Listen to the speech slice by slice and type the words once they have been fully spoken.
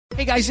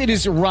Hey guys, it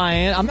is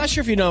Ryan. I'm not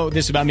sure if you know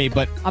this about me,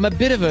 but I'm a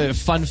bit of a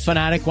fun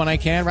fanatic when I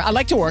can. I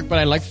like to work, but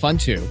I like fun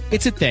too.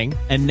 It's a thing.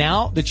 And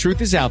now the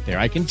truth is out there.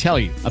 I can tell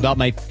you about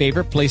my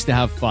favorite place to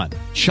have fun.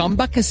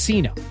 Chumba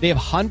Casino. They have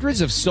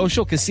hundreds of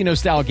social casino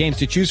style games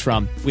to choose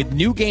from with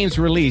new games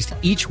released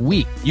each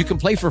week. You can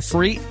play for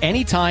free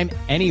anytime,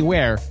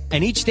 anywhere.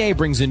 And each day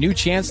brings a new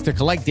chance to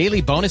collect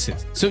daily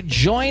bonuses. So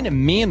join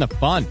me in the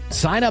fun.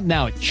 Sign up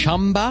now at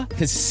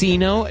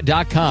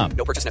ChumbaCasino.com.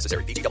 No purchase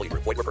necessary. VGW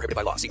Group. Void where prohibited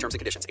by law. See terms and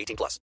conditions.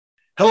 18+.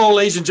 Hello,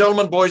 ladies and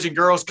gentlemen, boys and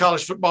girls,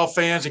 college football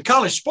fans, and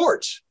college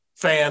sports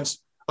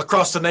fans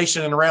across the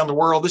nation and around the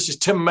world. This is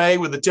Tim May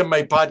with the Tim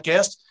May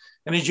Podcast.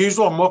 And as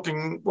usual,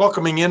 I'm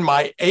welcoming in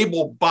my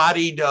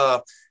able-bodied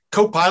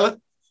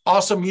co-pilot.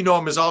 Awesome. You know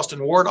him as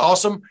Austin Ward.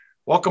 Awesome.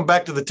 Welcome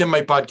back to the Tim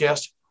May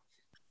Podcast.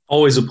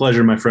 Always a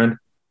pleasure, my friend.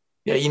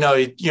 Yeah, you know,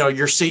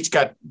 your seat's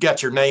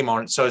got your name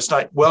on it, so it's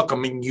not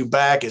welcoming you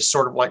back is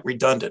sort of like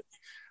redundant.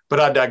 But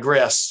I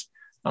digress.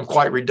 I'm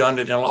quite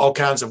redundant in all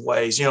kinds of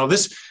ways. You know,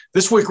 this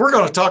week we're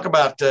going to talk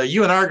about,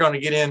 you and I are going to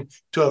get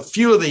into a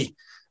few of the,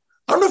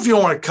 I don't know if you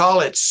want to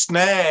call it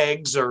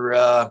snags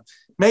or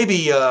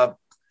maybe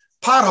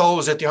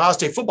potholes that the Ohio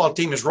State football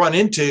team has run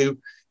into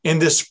in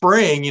this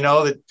spring, you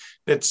know,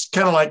 that's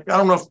kind of like, I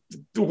don't know if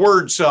the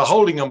word's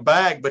holding them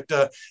back, but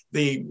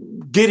the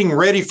getting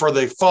ready for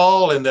the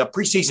fall and the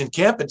preseason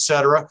camp, et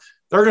cetera.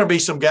 There are going to be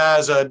some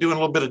guys doing a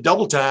little bit of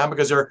double time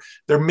because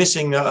they're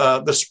missing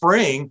the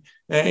spring.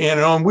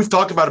 And we've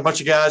talked about a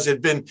bunch of guys that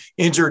have been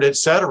injured, et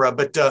cetera.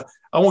 But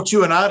I want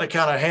you and I to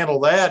kind of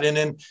handle that. And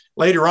then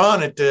later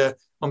on on the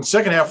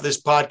second half of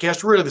this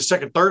podcast, really the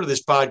second third of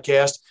this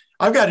podcast,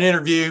 I've got an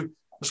interview.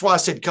 That's why I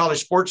said college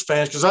sports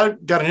fans, because I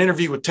got an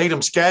interview with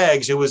Tatum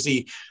Skaggs, who was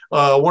the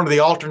one of the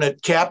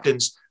alternate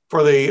captains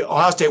for the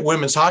Ohio State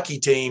women's hockey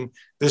team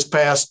this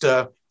past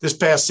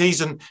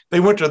season. They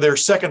went to their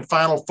second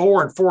Final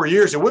Four in 4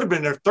 years. It would have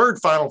been their third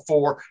Frozen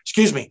Four,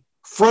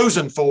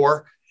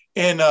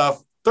 and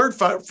third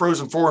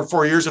Frozen Four in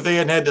 4 years if they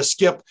hadn't had to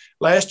skip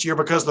last year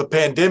because of the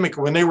pandemic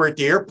when they were at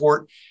the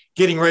airport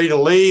getting ready to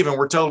leave and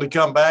were told to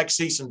come back,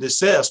 cease and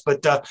desist.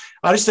 But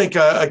I just think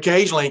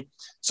occasionally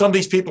some of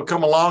these people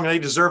come along and they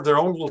deserve their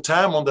own little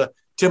time on the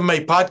Tim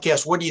May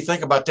Podcast. What do you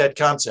think about that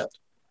concept?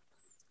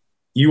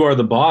 You are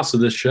the boss of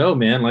this show,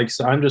 man. Like,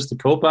 so I'm just the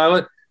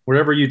co-pilot.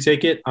 Wherever you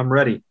take it, I'm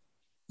ready.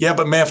 Yeah,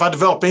 but man, if I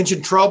develop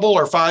engine trouble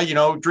or if I,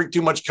 drink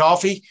too much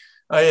coffee,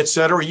 et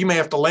cetera, you may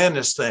have to land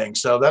this thing.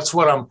 So that's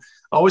what I'm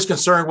always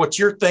concerned what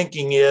your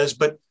thinking is,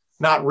 but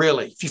not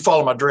really. If you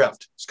follow my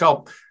drift, it's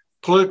called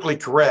politically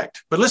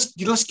correct. But let's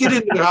get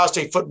into the Ohio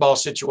State football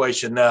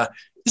situation.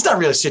 It's not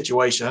really a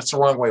situation. That's the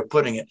wrong way of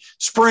putting it.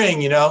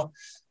 Spring,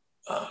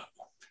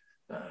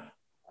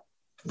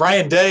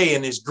 Ryan Day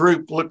and his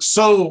group look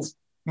so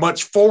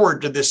much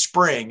forward to this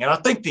spring. And I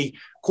think the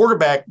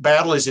quarterback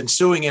battle is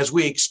ensuing as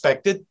we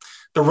expected.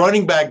 The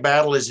running back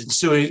battle is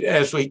ensuing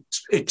as we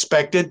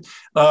expected.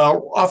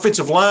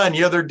 Offensive line,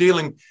 they're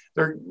dealing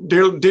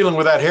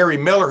with that Harry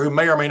Miller, who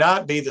may or may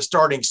not be the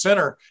starting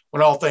center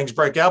when all things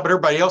break out, but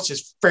everybody else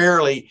is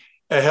fairly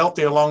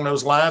healthy along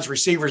those lines,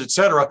 receivers, et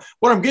cetera.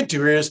 What I'm getting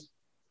to is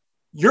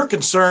your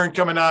concern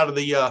coming out of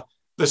the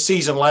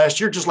season last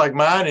year, just like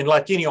mine and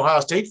like any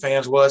Ohio State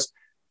fans was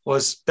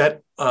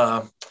that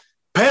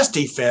pass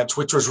defense,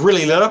 which was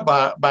really led up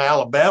by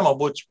Alabama,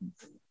 which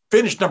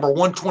finished number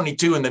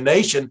 122 in the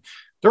nation.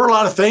 There were a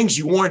lot of things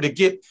you wanted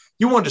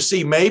to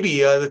see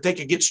maybe that they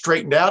could get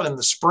straightened out in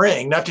the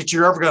spring. Not that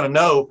you're ever going to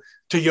know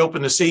till you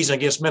open the season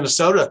against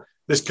Minnesota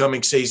this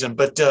coming season.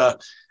 But,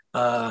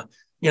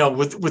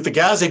 with the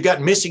guys they've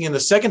got missing in the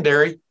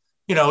secondary,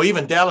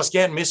 even Dallas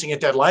Gantt missing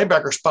at that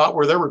linebacker spot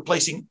where they're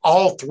replacing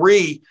all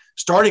three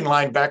starting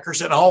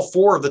linebackers and all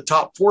four of the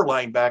top four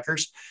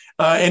linebackers.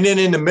 And then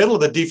in the middle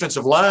of the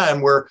defensive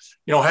line where,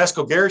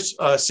 Haskell Garrett's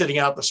sitting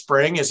out the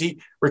spring as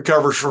he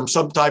recovers from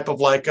some type of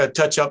like a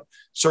touch-up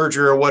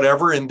surgery or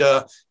whatever. And,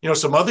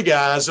 some other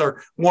guys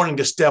are wanting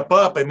to step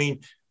up. I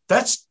mean,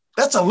 that's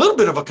a little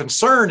bit of a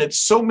concern that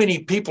so many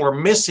people are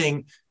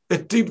missing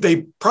that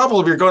they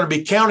probably are going to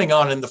be counting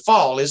on in the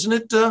fall. Isn't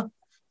it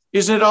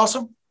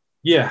awesome?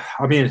 Yeah.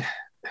 I mean,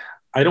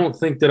 I don't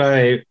think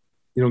that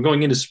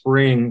going into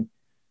spring,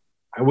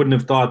 I wouldn't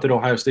have thought that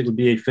Ohio State would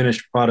be a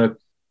finished product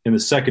in the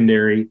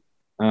secondary,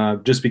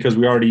 just because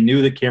we already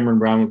knew that Cameron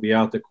Brown would be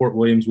out, that Court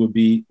Williams would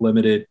be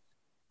limited.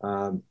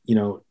 So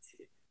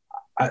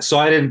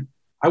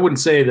I wouldn't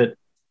say that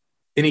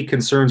any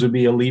concerns would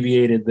be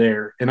alleviated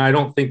there. And I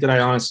don't think that I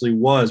honestly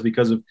was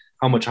because of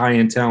how much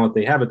high-end talent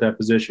they have at that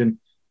position.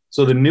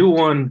 So the new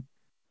one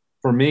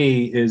for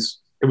me is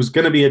it was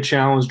going to be a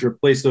challenge to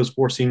replace those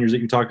four seniors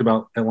that you talked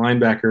about at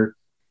linebacker.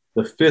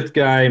 The fifth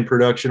guy in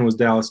production was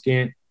Dallas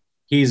Gantt.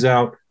 He's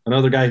out.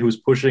 Another guy who was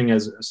pushing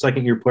as a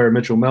second-year player,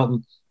 Mitchell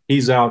Melton,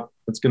 he's out.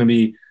 It's going to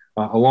be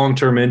a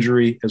long-term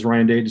injury, as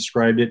Ryan Day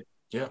described it.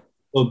 Yeah.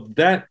 So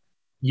that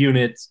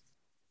unit,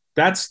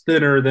 that's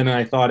thinner than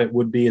I thought it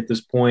would be at this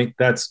point.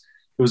 It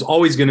was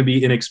always going to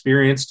be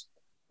inexperienced.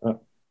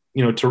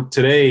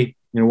 Today,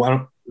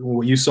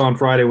 what you saw on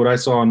Friday, what I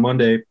saw on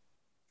Monday,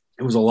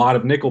 it was a lot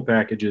of nickel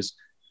packages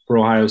for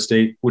Ohio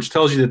State, which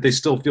tells you that they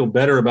still feel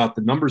better about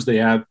the numbers they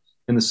have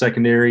in the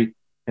secondary,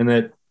 and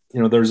that,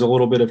 there's a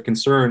little bit of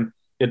concern.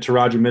 Get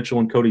Taraji Mitchell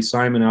and Cody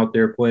Simon out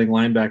there playing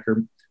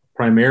linebacker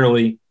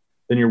primarily.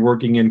 Then you're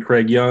working in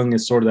Craig Young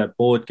as sort of that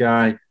bullet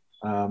guy.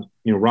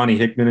 Ronnie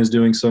Hickman is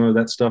doing some of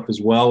that stuff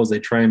as well as they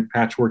try and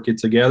patchwork it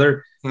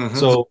together. Mm-hmm.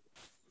 So,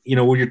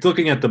 when you're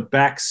looking at the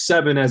back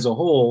seven as a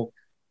whole,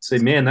 say,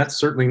 man, that's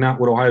certainly not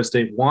what Ohio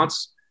State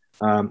wants.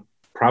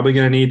 Probably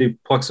going to need to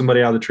pluck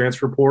somebody out of the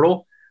transfer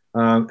portal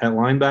at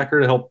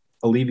linebacker to help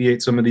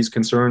alleviate some of these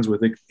concerns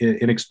with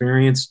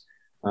inexperience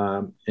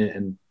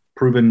and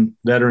proven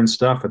veteran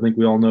stuff. I think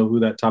we all know who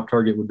that top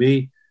target would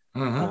be.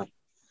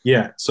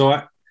 Mm-hmm. So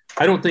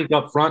I don't think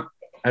up front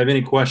I have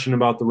any question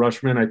about the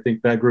Rushmen. I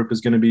think that group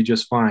is going to be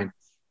just fine.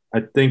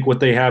 I think what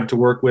they have to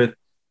work with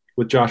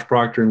Josh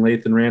Proctor and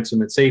Lathan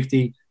Ransom at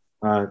safety,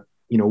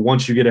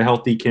 once you get a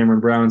healthy Cameron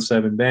Brown,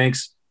 Sevyn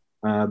Banks,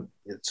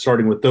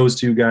 starting with those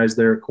two guys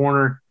there at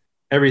corner,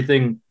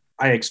 everything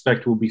I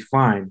expect will be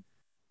fine.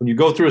 When you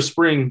go through a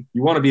spring,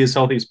 you want to be as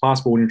healthy as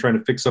possible when you're trying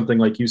to fix something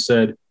like you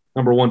said,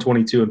 number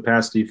 122 in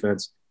pass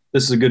defense.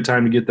 This is a good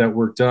time to get that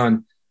work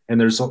done. And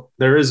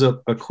there is a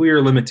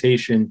clear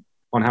limitation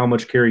on how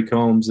much Kerry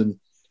Combs and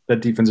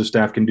that defensive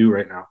staff can do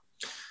right now.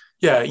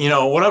 Yeah,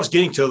 what I was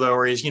getting to,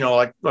 though, is,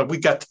 like we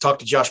got to talk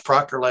to Josh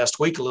Proctor last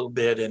week a little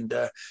bit. And,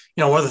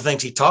 one of the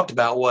things he talked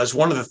about was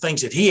one of the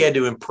things that he had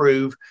to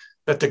improve,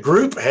 that the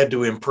group had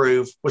to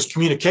improve, was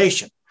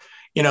communication,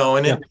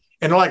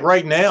 and like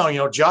right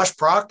now, Josh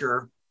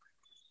Proctor,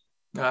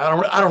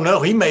 I don't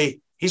know.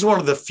 He's one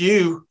of the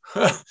few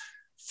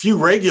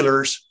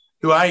regulars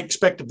who I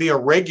expect to be a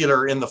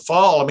regular in the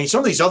fall. I mean, some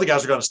of these other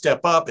guys are going to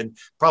step up and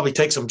probably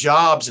take some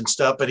jobs and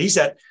stuff, but he's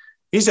that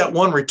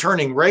one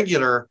returning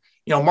regular.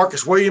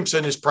 Marcus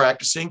Williamson is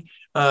practicing,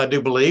 I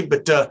do believe.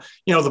 But,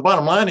 the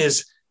bottom line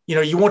is,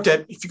 you want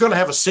that – if you're going to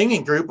have a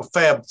singing group, a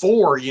Fab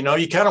Four, you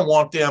kind of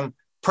want them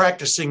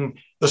practicing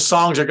the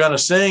songs they're going to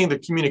sing, the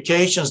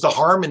communications, the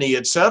harmony,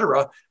 et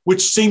cetera,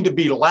 which seemed to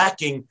be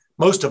lacking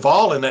most of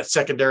all in that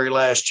secondary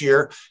last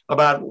year,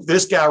 about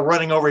this guy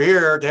running over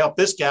here to help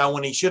this guy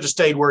when he should have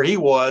stayed where he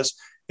was,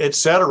 et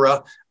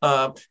cetera.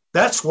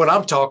 That's what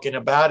I'm talking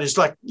about, is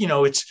like,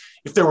 it's –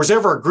 if there was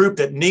ever a group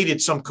that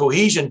needed some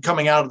cohesion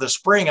coming out of the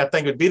spring, I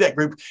think it would be that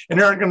group. And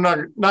they're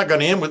not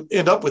going to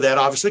end up with that,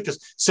 obviously, because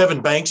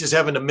Sevyn Banks is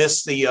having to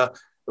miss the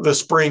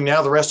spring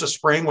now, the rest of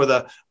spring with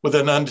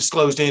an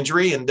undisclosed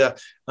injury. And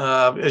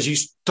as you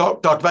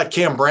talked about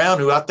Cam Brown,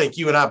 who I think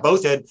you and I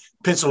both had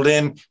penciled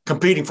in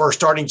competing for a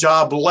starting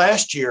job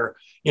last year,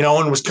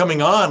 and was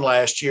coming on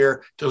last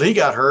year till he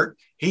got hurt.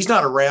 He's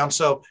not around.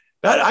 So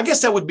I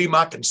guess that would be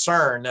my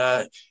concern.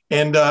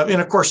 And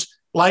of course,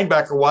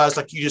 linebacker wise,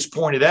 like you just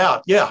pointed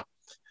out. Yeah.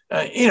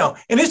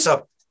 And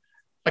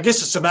I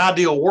guess it's an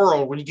ideal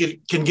world when you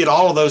can get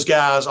all of those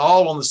guys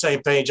all on the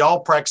same page, all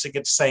practicing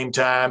at the same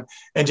time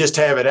and just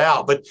have it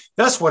out. But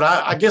that's what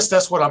I guess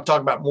that's what I'm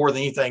talking about more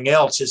than anything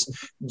else, is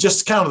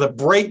just kind of the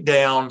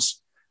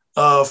breakdowns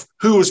of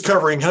who was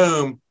covering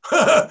whom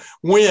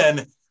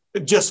when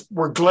just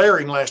were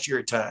glaring last year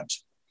at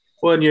times.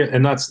 Well,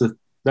 and that's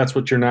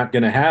what you're not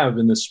going to have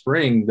in the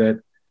spring. That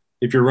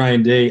if you're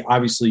Ryan Day,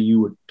 obviously you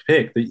would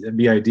pick. It'd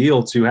be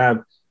ideal to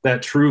have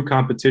that true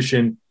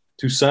competition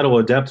to settle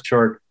a depth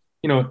chart.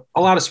 A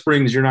lot of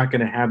springs you're not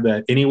going to have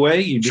that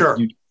anyway. You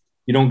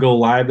don't go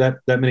live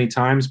that many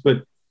times,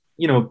 but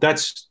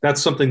that's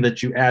something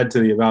that you add to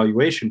the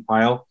evaluation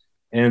pile,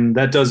 and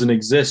that doesn't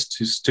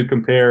exist to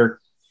compare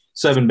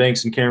Sevyn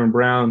Banks and Cameron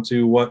Brown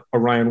to what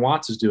Ryan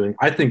Watts is doing.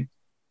 I think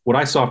what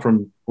I saw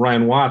from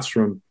Ryan Watts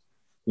from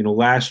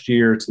last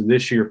year to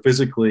this year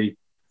physically,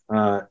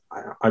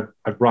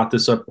 I've brought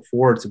this up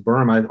before to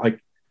Berm.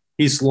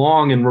 He's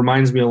long and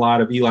reminds me a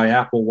lot of Eli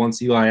Apple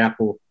once Eli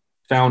Apple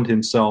found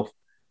himself.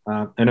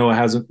 I know it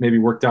hasn't maybe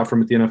worked out for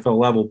him at the NFL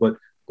level, but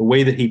the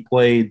way that he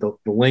played, the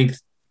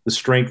length, the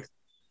strength,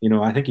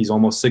 I think he's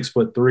almost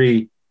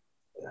 6'3".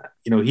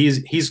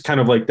 He's kind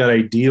of like that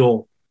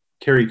ideal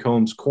Kerry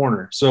Combs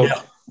corner. So,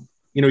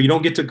 you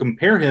don't get to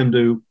compare him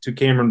to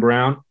Cameron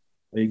Brown.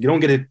 You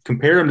don't get to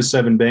compare him to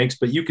Sevyn Banks,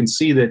 but you can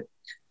see that,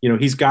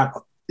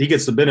 he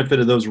gets the benefit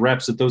of those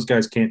reps that those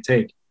guys can't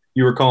take.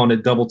 You were calling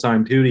it double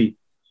time duty.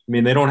 I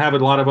mean, they don't have a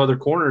lot of other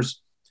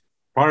corners.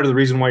 Part of the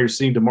reason why you're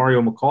seeing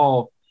DeMario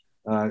McCall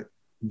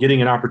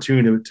getting an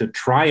opportunity to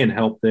try and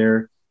help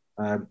there,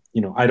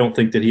 I don't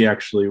think that he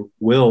actually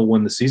will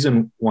when the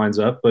season winds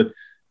up, but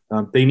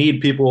they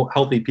need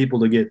healthy people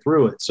to get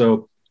through it.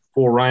 So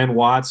for Ryan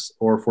Watts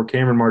or for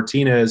Cameron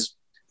Martinez,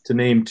 to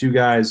name two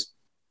guys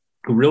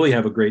who really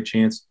have a great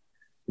chance,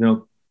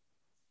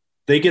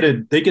 they get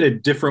a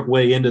different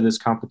way into this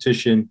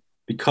competition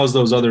because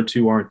those other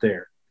two aren't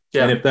there.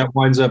 Yeah. And if that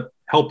winds up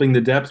helping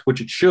the depth, which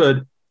it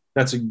should,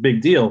 that's a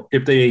big deal.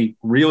 If they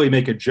really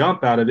make a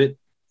jump out of it,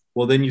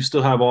 well, then you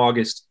still have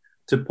August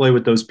to play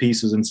with those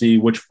pieces and see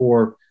which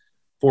five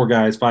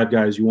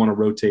guys you want to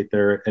rotate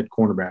there at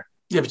cornerback.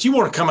 Yeah, but you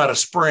want to come out of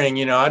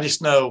spring, I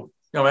just know,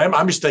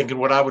 I'm just thinking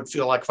what I would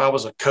feel like if I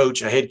was a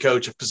coach, a head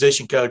coach, a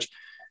position coach.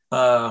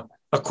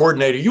 a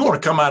coordinator, you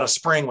want to come out of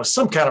spring with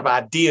some kind of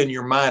idea in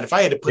your mind. If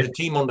I had to put a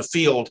team on the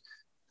field,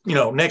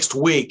 next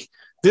week,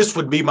 this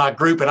would be my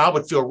group, and I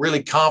would feel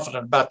really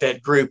confident about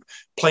that group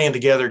playing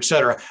together, et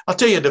cetera. I'll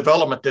tell you a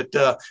development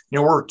that,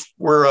 we're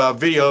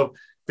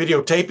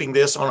videotaping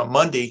this on a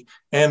Monday,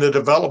 and the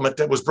development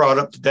that was brought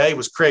up today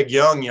was Craig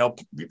Young,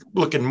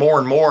 looking more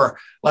and more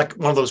like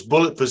one of those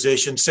bullet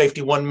positions,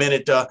 safety 1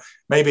 minute,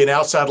 maybe an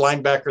outside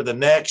linebacker the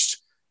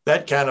next,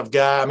 that kind of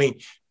guy. I mean,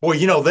 boy,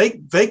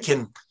 they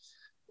can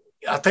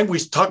 – I think we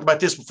talked about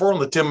this before on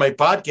the Tim May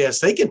podcast.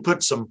 They can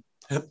put some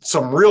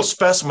real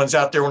specimens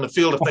out there on the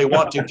field if they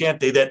want to, can't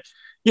they? That,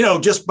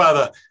 just by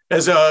the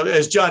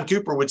as John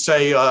Cooper would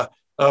say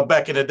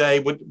back in the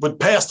day, would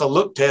pass the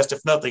look test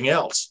if nothing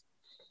else.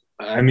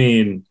 I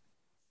mean,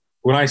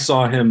 when I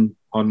saw him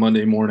on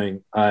Monday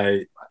morning,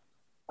 I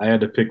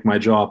had to pick my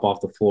jaw up off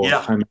the floor.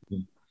 Yeah. I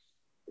mean,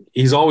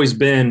 he's always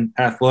been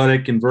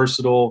athletic and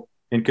versatile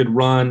and could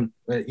run,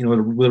 with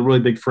a really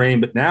big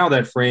frame. But now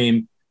that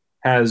frame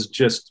has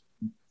just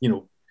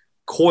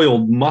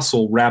coiled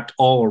muscle wrapped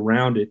all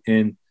around it.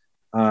 And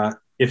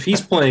if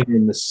he's playing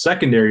in the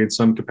secondary in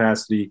some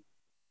capacity,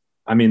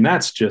 I mean,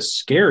 that's just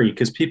scary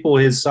because people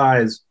his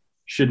size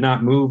should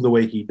not move the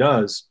way he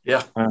does.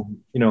 Yeah.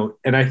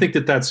 And I think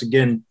that's,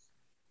 again,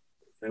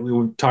 we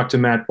would talk to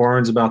Matt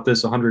Barnes about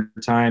this 100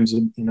 times,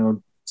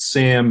 and,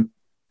 Sam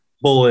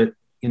Bullitt,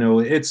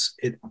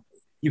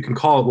 you can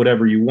call it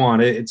whatever you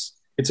want. It's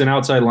an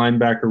outside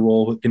linebacker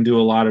role that can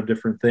do a lot of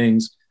different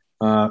things.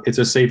 It's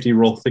a safety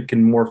role that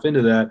can morph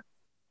into that.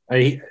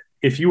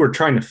 If you were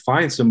trying to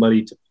find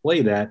somebody to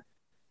play that,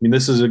 I mean,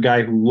 this is a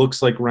guy who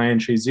looks like Ryan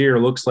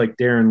Shazier, looks like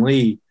Darren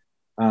Lee.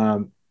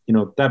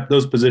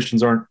 Those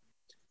positions aren't,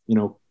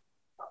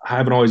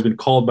 haven't always been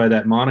called by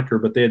that moniker,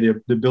 but they had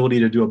the ability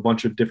to do a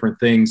bunch of different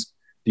things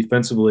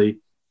defensively.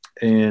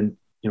 And,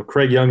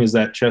 Craig Young is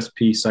that chess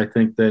piece, I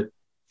think, that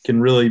can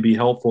really be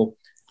helpful.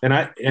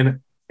 And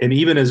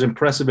even as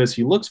impressive as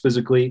he looks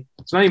physically,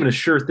 it's not even a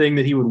sure thing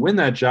that he would win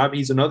that job.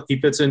 He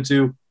fits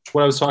into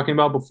what I was talking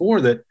about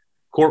before, that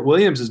Court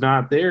Williams is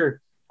not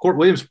there. Court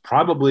Williams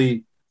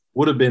probably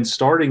would have been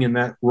starting in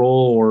that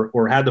role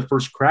or had the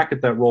first crack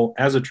at that role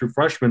as a true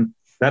freshman.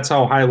 That's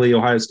how highly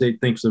Ohio State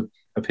thinks of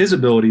his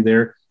ability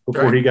there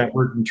before he got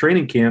hurt in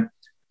training camp.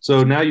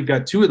 So now you've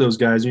got two of those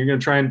guys, and you're going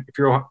to try and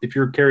if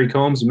you're Kerry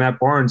Combs and Matt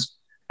Barnes,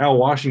 Al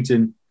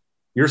Washington,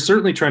 you're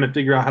certainly trying to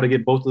figure out how to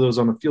get both of those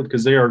on the field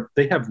because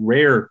they have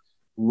rare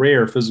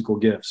physical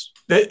gifts.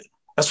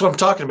 That's what I'm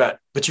talking about.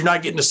 But you're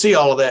not getting to see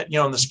all of that,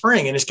 in the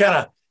spring. And it's kind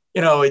of,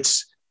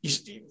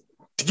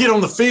 to get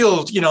on the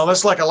field,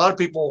 that's like a lot of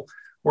people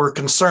were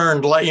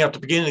concerned, at the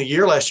beginning of the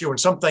year last year when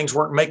some things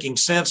weren't making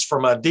sense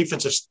from a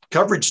defensive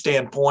coverage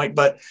standpoint.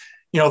 But,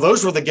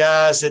 those were the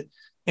guys that,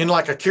 in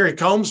like a Kerry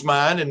Combs'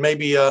 mind and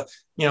maybe,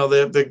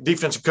 the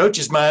defensive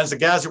coaches' minds, the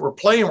guys that were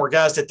playing were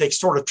guys that they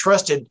sort of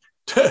trusted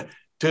to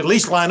at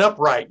least line up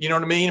right. You know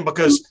what I mean?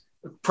 Because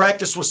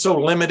practice was so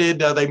limited.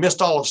 They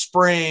missed all of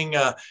spring.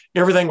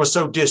 Everything was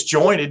so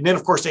disjointed. And then,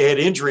 of course, they had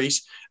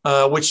injuries,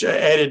 which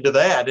added to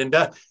that. And,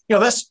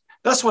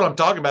 that's what I'm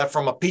talking about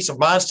from a peace of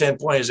mind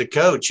standpoint as a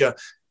coach. Let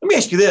me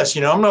ask you this.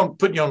 I'm not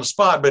putting you on the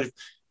spot, but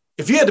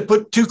if you had to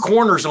put two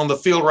corners on the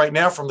field right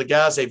now from the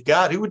guys they've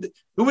got, who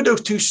would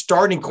those two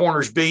starting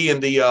corners be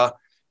in the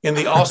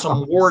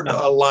Awesome Ward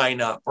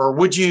lineup? Or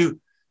would you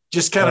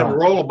just kind of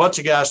roll a bunch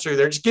of guys through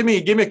there? Just give me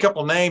a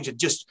couple of names that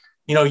just,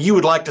 you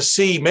would like to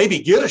see maybe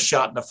get a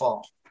shot in the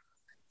fall.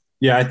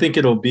 Yeah, I think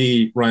it'll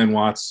be Ryan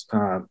Watts.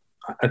 I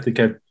think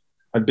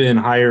I've been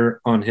higher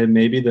on him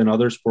maybe than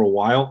others for a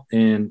while.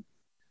 And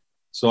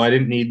so I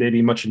didn't need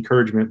maybe much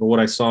encouragement, but what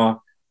I saw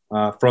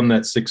from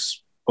that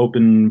 6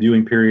 open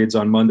viewing periods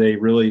on Monday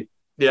really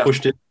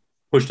pushed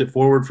it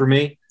forward for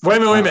me.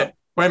 Wait a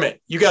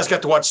minute. You guys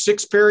got to watch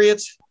 6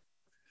 periods?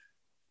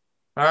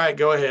 All right,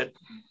 go ahead.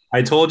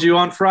 I told you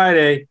on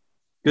Friday,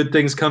 good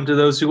things come to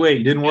those who wait.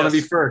 You didn't want to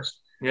be first.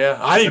 Yeah,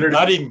 I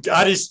didn't.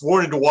 I just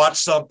wanted to watch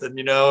something,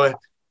 and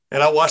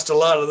I watched a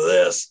lot of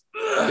this.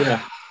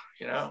 Yeah,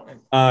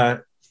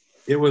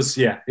 it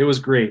was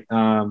great.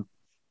 I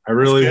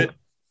really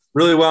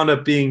wound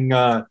up being.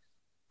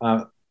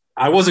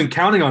 I wasn't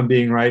counting on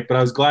being right, but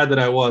I was glad that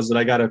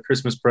I got a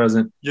Christmas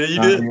present. Yeah,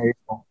 you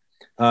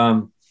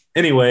did.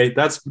 Anyway,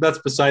 that's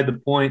beside the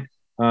point.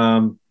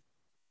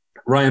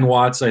 Ryan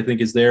Watts, I think,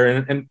 is there,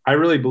 and I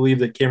really believe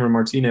that Cameron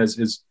Martinez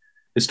is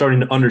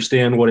starting to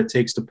understand what it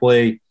takes to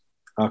play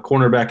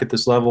cornerback at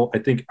this level. I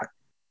think,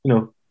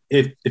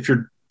 if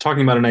you're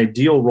talking about an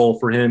ideal role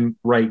for him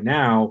right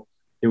now,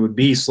 it would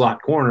be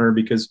slot corner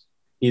because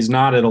he's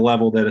not at a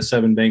level that a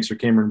Sevyn Banks or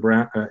Cam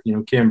Brown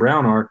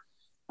are.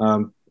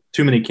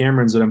 Too many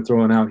Camerons that I'm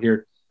throwing out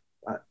here.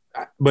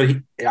 But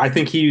I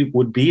think he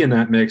would be in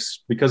that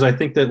mix because I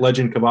think that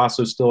Legend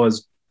Cavazos still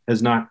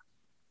has not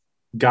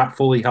got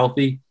fully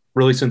healthy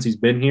really since he's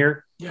been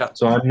here. Yeah.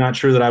 So I'm not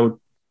sure that I would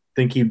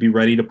think he'd be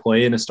ready to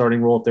play in a starting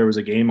role if there was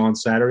a game on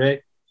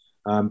Saturday.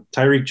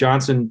 Tyreek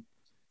Johnson,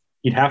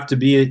 he'd have to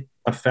be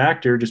a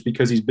factor just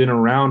because he's been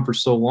around for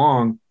so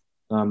long.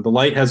 The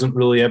light hasn't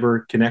really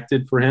ever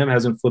connected for him,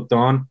 hasn't flipped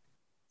on.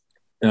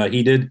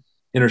 He did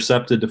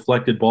intercept a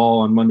deflected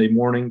ball on Monday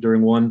morning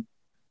during one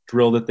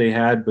drill that they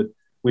had, but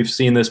we've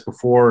seen this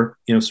before,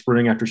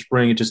 spring after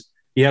spring.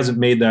 He hasn't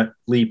made that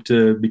leap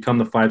to become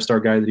the 5-star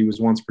guy that he was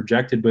once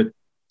projected, but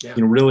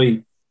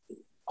really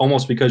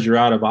almost because you're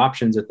out of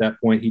options at that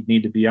point, he'd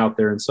need to be out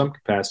there in some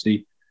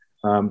capacity.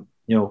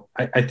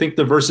 I think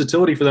the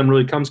versatility for them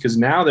really comes because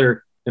now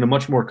they're in a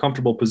much more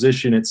comfortable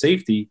position at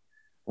safety.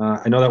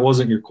 I know that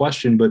wasn't your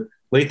question, but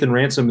Lathan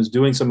Ransom is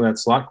doing some of that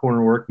slot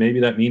corner work. Maybe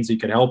that means he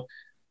could help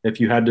if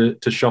you had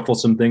to shuffle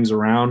some things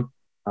around.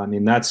 I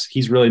mean,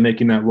 he's really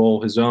making that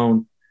role his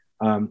own.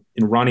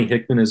 Ronnie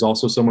Hickman is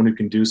also someone who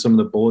can do some of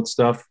the bullet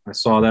stuff. I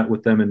saw that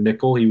with them in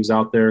nickel. He was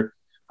out there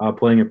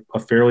playing a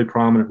fairly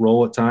prominent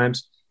role at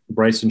times.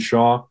 Bryson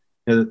Shaw,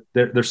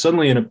 they're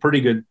suddenly in a pretty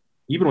good,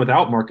 even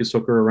without Marcus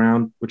Hooker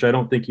around, which I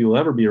don't think he will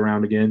ever be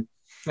around again.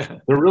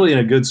 They're really in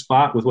a good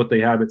spot with what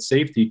they have at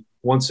safety.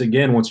 Once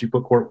you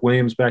put Court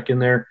Williams back in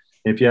there,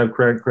 and if you have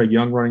Craig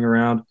Young running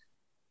around.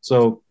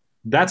 So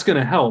that's going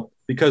to help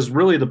because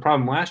really the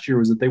problem last year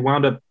was that they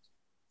wound up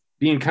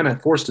being kind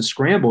of forced to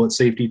scramble at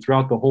safety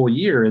throughout the whole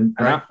year. And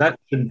that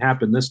shouldn't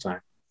happen this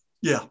time.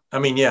 Yeah. I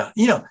mean, yeah.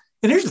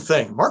 And here's the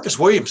thing, Marcus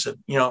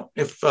Williamson,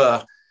 if,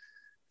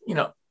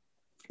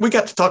 we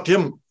got to talk to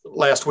him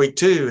last week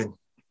too.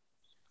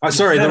 And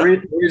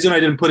the reason I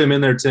didn't put him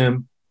in there,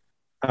 Tim,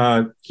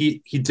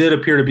 he did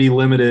appear to be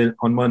limited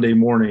on Monday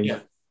morning. Yeah.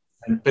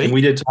 And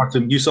we did talk to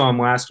him. You saw him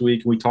last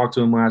week, and we talked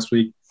to him last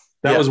week.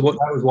 That was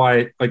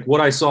why, like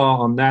what I saw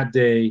on that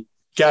day.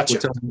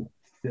 Gotcha.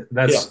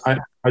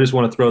 I just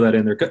want to throw that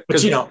in there. But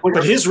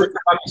his what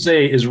you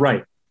say is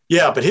right.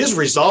 Yeah, but his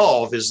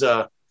resolve is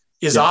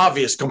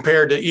obvious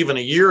compared to even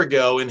a year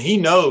ago, and he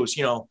knows,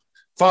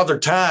 Father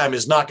Time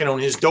is knocking on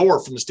his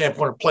door from the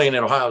standpoint of playing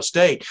at Ohio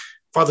State.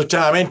 Father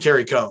Time and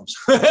Kerry Combs.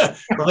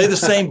 Are they the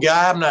same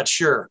guy? I'm not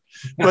sure,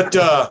 but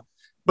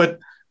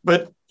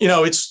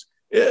it's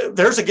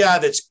there's a guy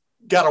that's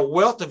got a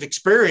wealth of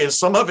experience.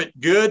 Some of it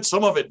good,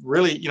 some of it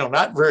really,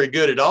 not very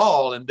good at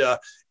all,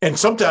 and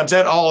sometimes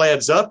that all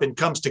adds up and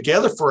comes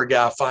together for a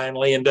guy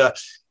finally. And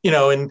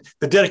and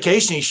the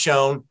dedication he's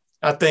shown,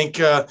 I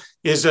think,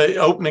 is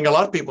opening a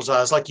lot of people's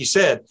eyes, like you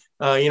said.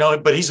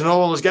 But he's another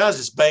one of those guys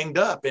that's banged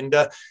up, and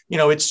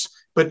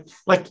But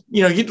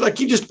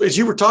you just, as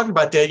you were talking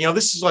about that,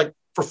 this is like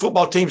for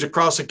football teams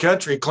across the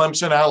country,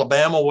 Clemson,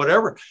 Alabama,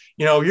 whatever,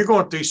 you're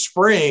going through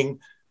spring.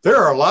 There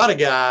are a lot of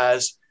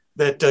guys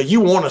that you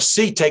want to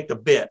see take the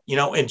bit,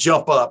 and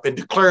jump up and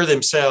declare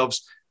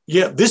themselves.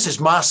 Yeah, this is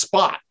my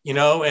spot,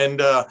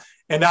 and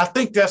I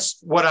think that's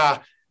what I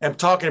am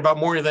talking about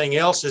more than anything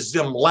else is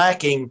them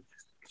lacking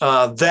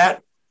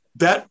that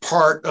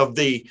part of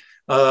the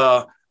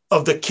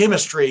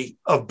chemistry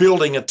of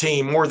building a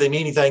team more than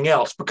anything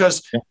else,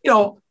 because,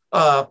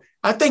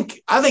 I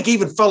think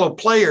even fellow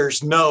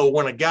players know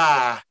when a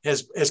guy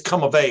has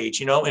come of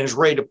age, and is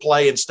ready to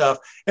play and stuff,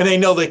 and they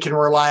know they can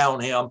rely on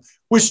him,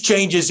 which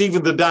changes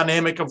even the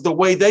dynamic of the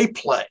way they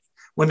play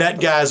when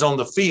that guy's on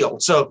the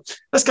field. So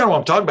that's kind of what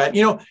I'm talking about,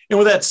 and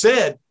with that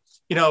said,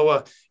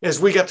 as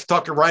we got to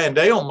talk to Ryan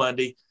Day on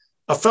Monday,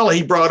 a fella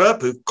he brought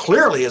up who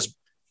clearly has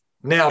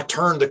now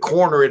turned the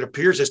corner, it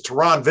appears, is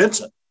Teron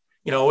Vincent,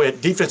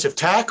 at defensive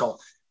tackle.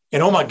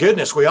 And oh my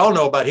goodness, we all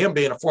know about him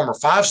being a former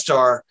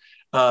 5-star,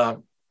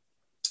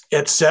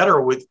 et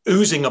cetera, with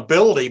oozing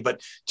ability,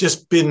 but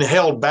just been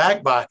held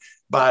back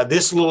by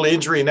this little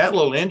injury and that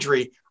little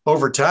injury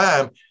over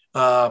time.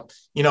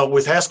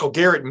 With Haskell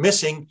Garrett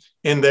missing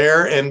in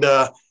there, and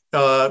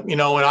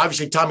and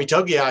obviously Tommy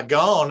Togiai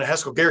gone,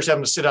 Haskell Garrett's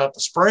having to sit out the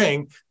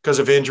spring because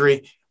of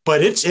injury.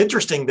 But it's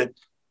interesting that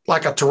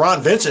like a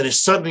Teron Vincent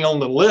is suddenly on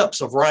the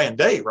lips of Ryan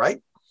Day,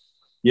 right?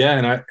 Yeah,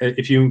 and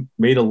if you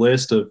made a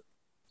list of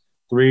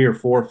 3 or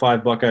 4 or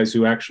 5 Buckeyes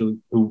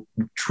who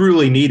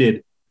truly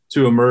needed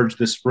to emerge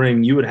this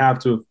spring, you would have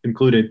to have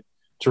included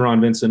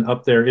Teron Vincent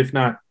up there. If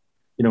not,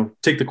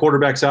 take the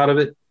quarterbacks out of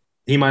it,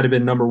 he might have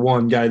been number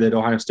 1 guy that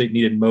Ohio State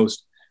needed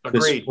most.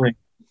 Agreed. This spring.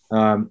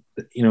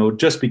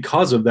 Just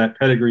because of that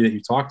pedigree that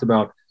you talked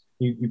about,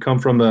 you come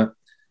from an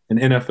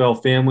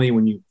NFL family.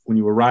 When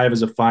you arrive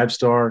as a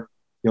 5-star,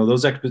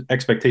 those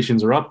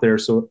expectations are up there.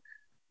 So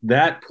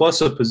that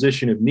plus a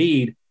position of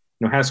need,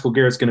 Haskell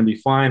Garrett's going to be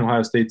fine.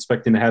 Ohio State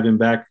expecting to have him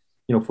back,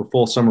 for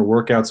full summer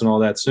workouts and all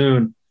that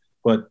soon.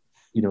 But,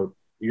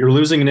 you're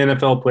losing an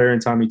NFL player in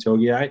Tommy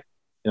Togiai.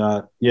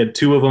 You had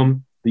 2 of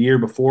them the year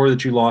before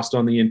that you lost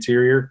on the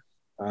interior.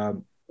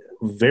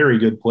 Very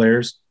good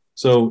players.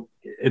 So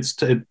it's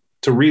to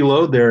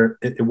reload there.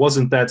 It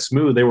wasn't that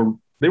smooth.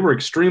 They were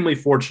extremely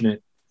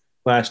fortunate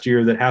last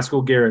year that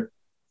Haskell Garrett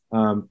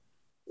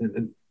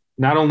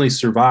not only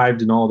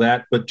survived and all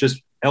that, but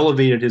just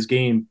elevated his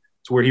game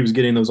to where he was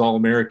getting those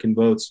All-American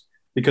votes,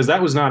 because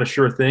that was not a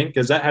sure thing,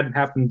 because that hadn't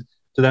happened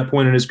to that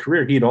point in his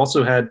career. He had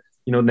also had,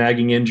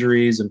 nagging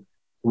injuries and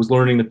was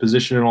learning the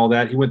position and all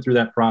that. He went through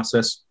that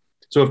process.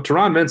 So if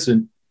Teron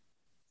Vincent,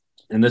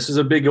 and this is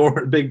a big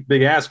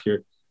ask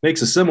here,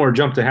 makes a similar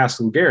jump to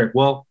Haskell Garrett,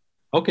 well,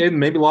 okay,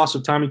 maybe loss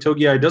of Tommy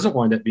Togiai doesn't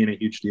wind up being a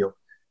huge deal.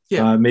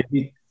 Yeah.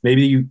 Maybe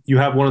maybe you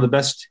have one of the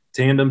best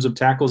tandems of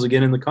tackles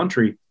again in the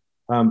country.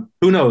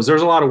 Who knows?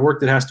 There's a lot of work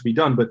that has to be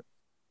done, but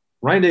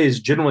Ryan Day is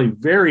generally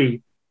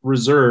very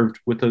reserved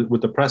with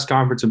the press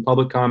conference and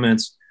public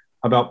comments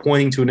about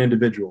pointing to an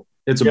individual.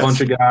 It's a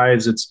bunch of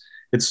guys.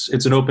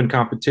 It's an open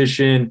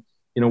competition.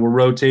 We're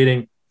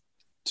rotating.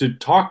 To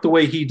talk the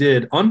way he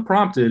did,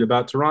 unprompted,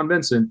 about Teron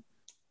Vincent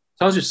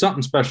tells you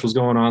something special is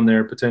going on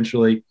there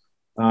potentially,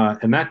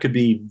 and that could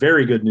be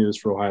very good news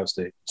for Ohio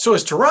State. So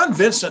is Teron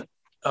Vincent,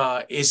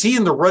 is he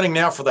in the running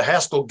now for the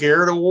Haskell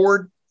Garrett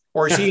Award,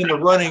 or is he in the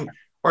running,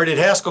 or did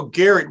Haskell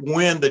Garrett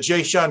win the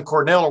Jay Sean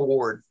Cornell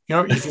Award?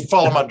 If you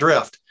follow my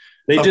drift.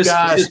 They just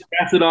pass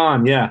it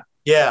on, yeah.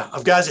 Yeah,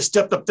 of guys that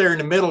stepped up there in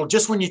the middle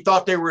just when you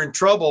thought they were in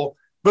trouble.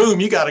 Boom,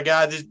 you got a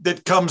guy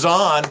that comes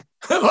on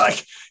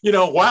like,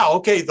 wow,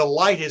 okay, the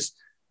light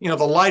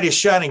is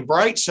shining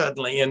bright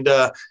suddenly. And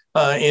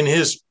in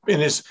his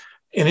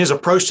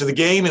approach to the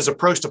game, his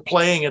approach to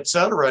playing, et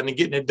cetera, and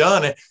getting it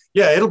done. And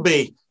yeah,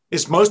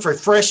 it's most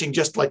refreshing,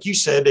 just like you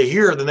said, to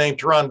hear the name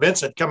Teron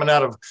Vincent coming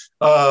out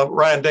of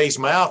Ryan Day's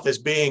mouth as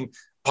being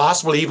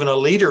possibly even a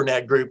leader in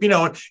that group,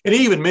 and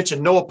he even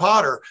mentioned Noah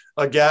Potter,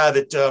 a guy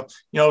that,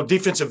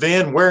 defensive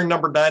end wearing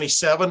number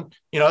 97,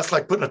 it's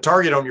like putting a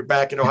target on your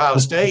back at Ohio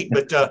State,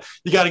 but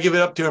you got to give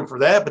it up to him for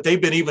that. But they've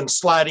been even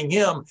sliding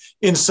him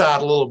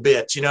inside a little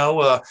bit,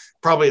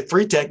 probably a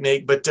 3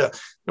 technique. But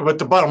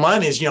the bottom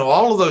line is,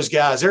 all of those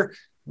guys, they're,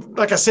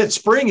 like I said,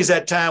 spring is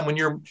that time when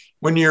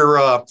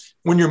you're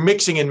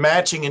mixing and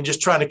matching and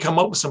just trying to come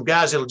up with some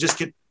guys that'll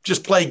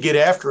just play, get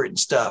after it and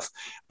stuff.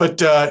 But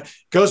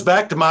goes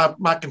back to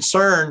my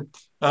concern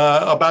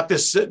about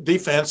this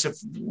defense. If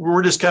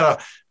we're just kind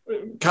of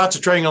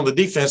concentrating on the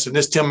defense in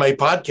this Tim May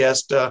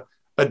podcast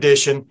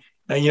edition,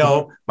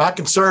 my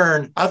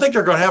concern, I think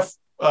they're going to have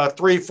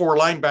 3-4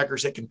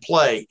 linebackers that can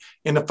play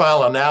in the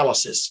final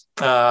analysis.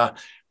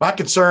 My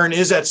concern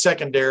is that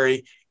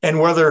secondary and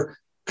whether,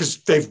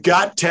 because they've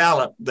got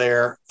talent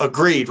there.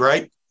 Agreed,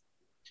 right?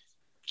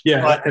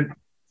 Yeah.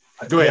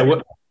 But, go ahead.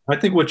 Yeah, I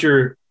think what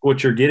you're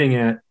getting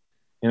at,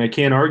 and I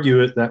can't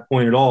argue at that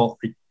point at all.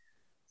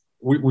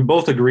 We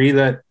both agree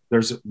that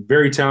there's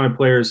very talented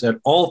players at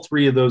all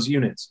 3 of those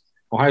units.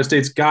 Ohio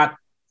State's got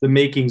the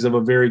makings of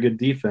a very good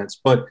defense,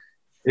 but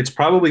it's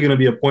probably going to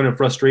be a point of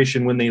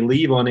frustration when they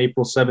leave on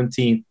April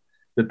 17th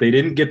that they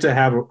didn't get to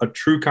have a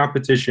true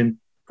competition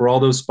for all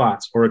those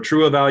spots or a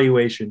true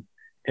evaluation.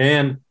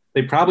 And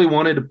they probably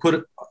wanted to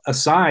put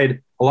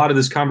aside a lot of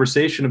this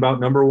conversation about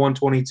number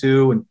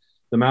 122 and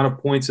the amount of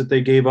points that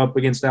they gave up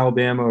against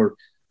Alabama, or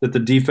that the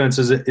defense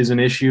is an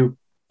issue.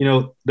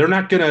 They're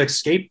not going to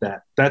escape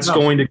that. That's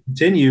going to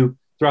continue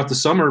throughout the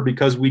summer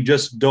because we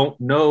just don't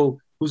know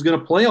who's going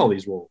to play all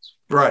these roles.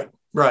 Right.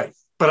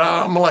 But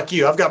I'm like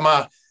you. I've got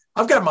my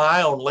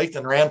eye on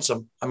Lathan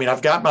Ransom. I mean,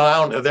 I've got my eye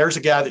on. There's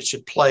a guy that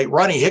should play.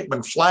 Ronnie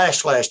Hickman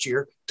flashed last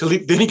year.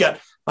 Then he got,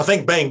 I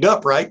think, banged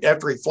up right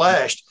after he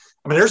flashed.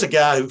 I mean, there's a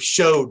guy who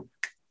showed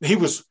he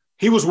was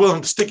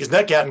willing to stick his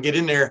neck out and get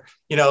in there,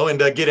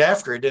 and get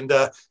after it. And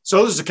so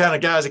those are the kind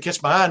of guys that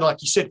catch my eye. And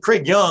like you said,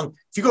 Craig Young,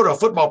 if you go to a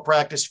football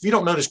practice, if you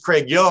don't notice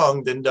Craig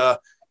Young, then,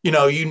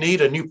 you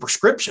need a new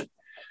prescription.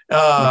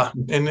 And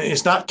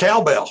it's not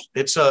cowbell.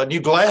 It's new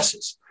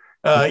glasses.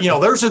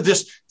 Those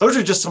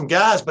are just some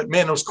guys. But,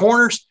 man, those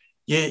corners,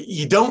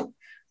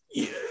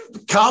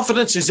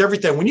 confidence is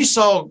everything. When you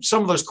saw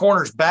some of those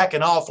corners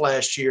backing off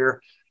last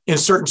year, in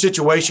certain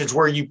situations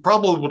where you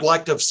probably would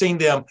like to have seen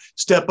them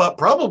step up.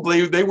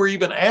 Probably they were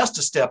even asked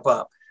to step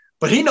up,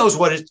 but he knows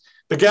what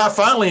the guy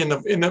finally in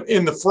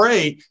the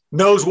fray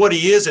knows what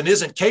he is and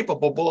isn't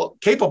capable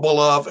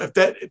of at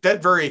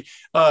that very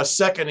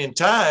second in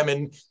time.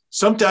 And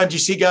sometimes you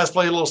see guys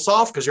play a little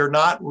soft because they're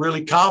not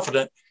really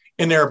confident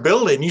in their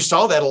ability. And you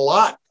saw that a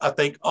lot, I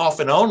think, off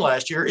and on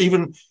last year,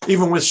 even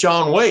with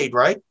Shaun Wade,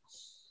 right?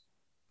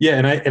 Yeah.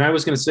 And I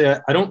was going to say,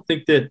 I don't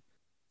think that,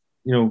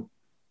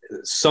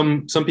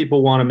 some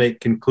people want to make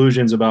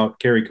conclusions about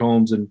Kerry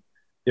Combs and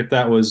if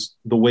that was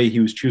the way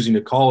he was choosing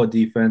to call a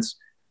defense.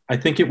 I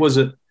think it was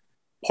a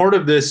part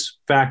of this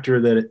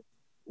factor that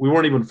we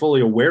weren't even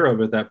fully aware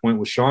of at that point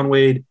was Shaun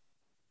Wade.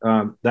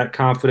 That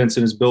confidence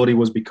in his ability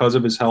was because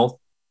of his health.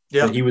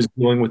 Yeah. That he was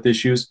dealing with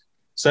issues.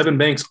 Sevyn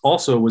Banks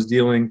also was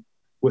dealing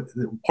with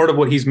part of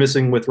what he's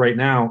missing with right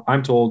now,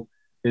 I'm told,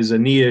 is a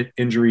knee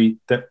injury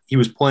that he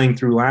was playing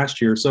through last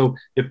year. So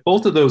if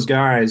both of those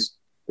guys,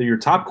 they're your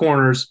top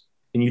corners,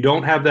 and you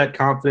don't have that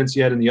confidence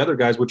yet in the other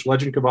guys, which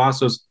Legend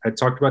Cavazos, I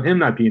talked about him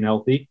not being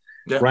healthy.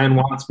 Yeah. Ryan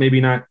Watts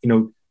maybe not,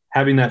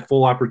 having that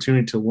full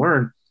opportunity to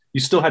learn. You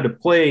still had to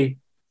play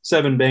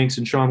Sevyn Banks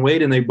and Shaun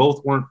Wade, and they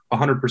both weren't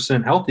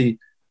 100% healthy.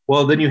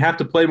 Well, then you have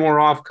to play more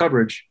off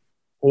coverage,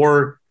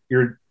 or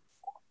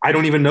I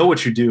don't even know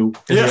what you do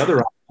in the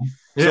other option.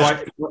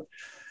 Yeah. So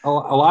a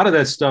lot of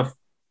that stuff,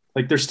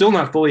 like they're still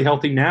not fully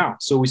healthy now.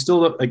 So we still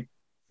look like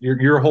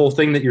your whole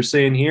thing that you're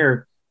saying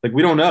here, like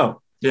we don't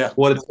know. Yeah,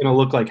 what it's going to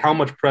look like, how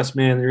much press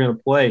man they're going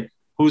to play,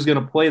 who's going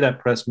to play that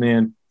press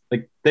man.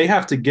 Like they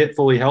have to get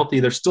fully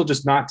healthy. They're still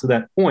just not to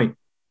that point,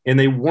 and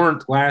they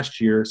weren't last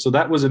year. So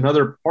that was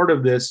another part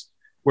of this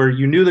where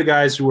you knew the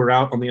guys who were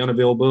out on the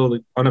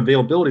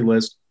unavailability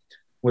list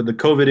with the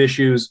COVID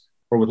issues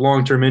or with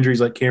long-term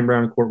injuries like Cam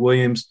Brown and Court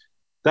Williams.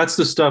 That's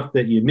the stuff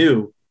that you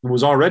knew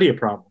was already a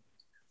problem.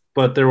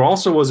 But there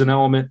also was an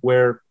element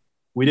where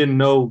we didn't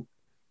know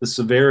the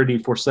severity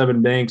for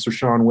Sevyn Banks or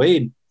Shaun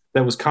Wade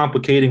that was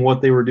complicating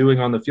what they were doing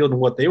on the field and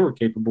what they were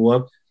capable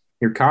of.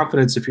 Your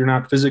confidence, if you're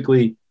not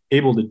physically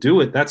able to do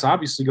it, that's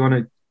obviously going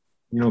to,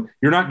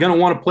 you're not going to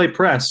want to play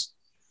press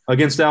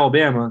against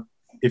Alabama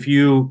if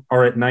you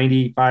are at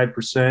 95%,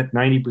 90%,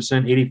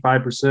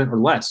 85% or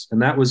less.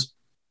 And that was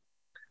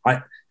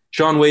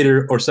Shaun Wade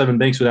or Sevyn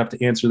Banks would have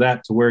to answer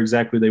that to where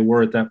exactly they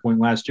were at that point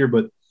last year.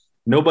 But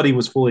nobody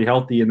was fully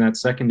healthy in that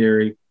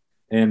secondary.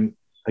 And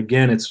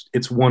again,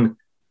 it's one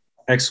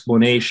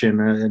explanation.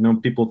 I know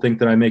people think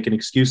that I'm making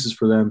excuses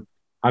for them.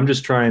 I'm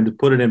just trying to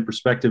put it in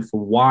perspective for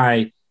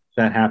why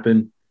that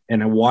happened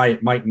and why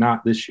it might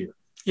not this year.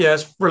 Yeah,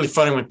 it's really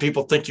funny when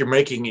people think you're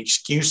making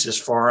excuses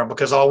for them,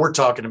 because all we're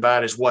talking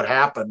about is what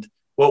happened,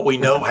 what we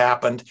know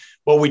happened,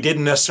 what we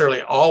didn't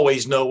necessarily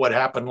always know what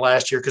happened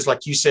last year. Because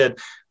like you said,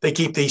 they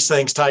keep these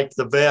things tight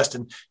to the vest.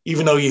 And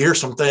even though you hear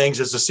some things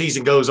as the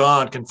season goes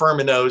on,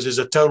 confirming those is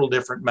a total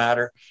different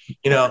matter,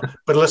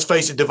 But let's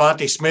face it,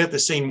 Devontae Smith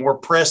has seen more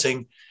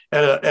pressing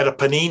at a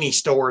Panini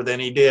store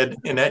than he did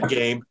in that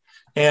game.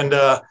 And,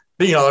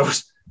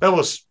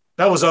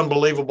 that was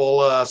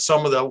unbelievable.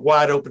 Some of the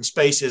wide open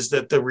spaces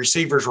that the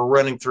receivers were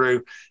running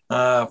through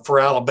for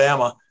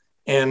Alabama.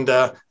 And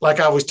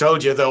like I always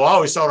told you, though, I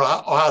always thought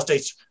Ohio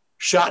State's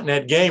shot in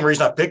that game. The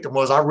reason I picked them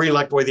was I really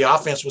liked the way the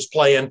offense was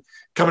playing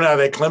coming out of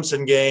that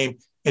Clemson game,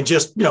 and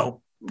just,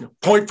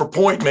 point for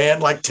point,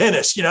 man, like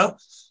tennis,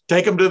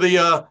 take them to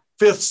the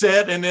fifth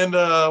set, and then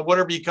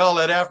whatever you call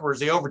that afterwards,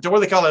 the overtime. What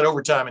do they call that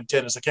overtime in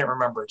tennis? I can't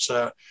remember. It's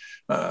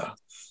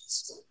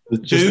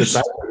just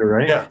the tiebreaker,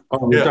 right? Yeah. Oh,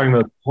 we're talking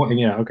about pointing.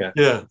 Yeah. Okay.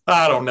 Yeah.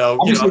 I don't know.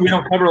 Obviously, we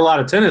don't cover a lot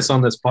of tennis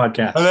on this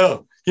podcast. I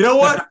know. You know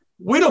what?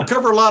 We don't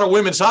cover a lot of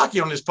women's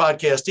hockey on this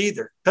podcast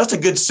either. That's a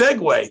good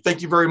segue.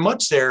 Thank you very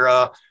much there.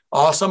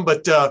 Awesome.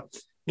 But,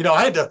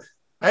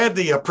 I had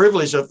the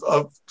privilege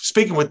of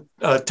speaking with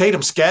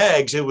Tatum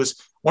Skaggs, who was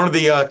one of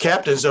the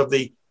captains of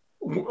the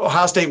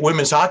Ohio State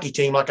women's hockey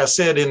team, like I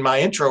said in my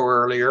intro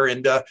earlier.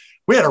 And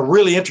we had a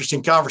really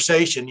interesting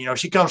conversation.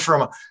 She comes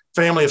from a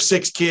family of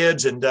 6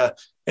 kids and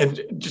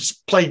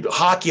just played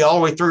hockey all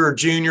the way through her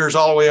juniors,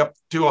 all the way up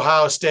to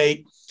Ohio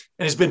State,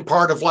 and has been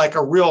part of like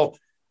a real,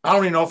 I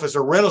don't even know if it's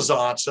a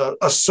renaissance,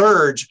 a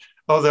surge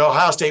of the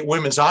Ohio State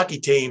women's hockey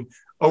team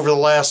over the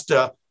last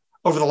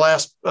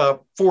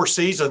 4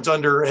 seasons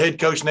under head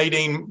coach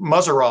Nadine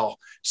Muzzerall.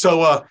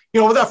 So,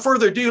 without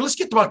further ado, let's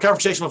get to my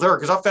conversation with her,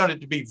 because I found it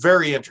to be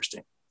very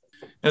interesting.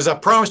 As I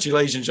promised you,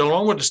 ladies and gentlemen,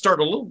 I wanted to start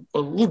a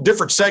little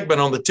different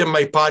segment on the Tim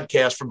May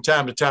podcast from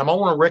time to time. I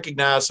want to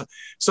recognize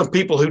some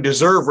people who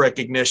deserve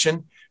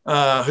recognition,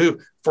 who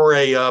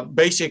for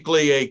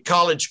basically a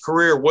college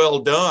career well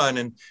done.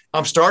 And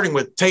I'm starting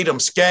with Tatum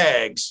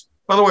Skaggs.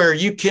 By the way, are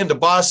you kin to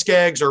Boz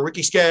Skaggs or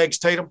Ricky Skaggs,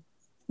 Tatum?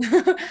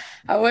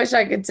 I wish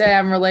I could say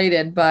I'm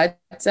related, but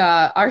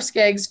our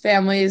Skaggs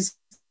family is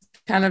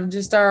kind of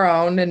just our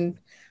own, and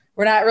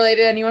we're not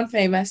related to anyone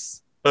famous.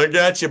 I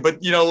got you.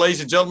 But, ladies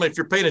and gentlemen, if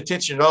you're paying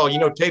attention at all,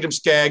 Tatum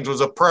Skaggs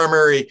was a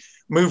primary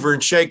mover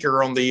and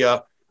shaker on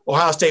the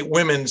Ohio State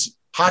women's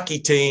hockey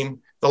team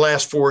the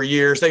last 4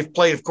 years. They've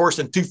played, of course,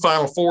 in 2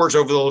 Final Fours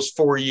over those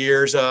 4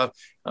 years.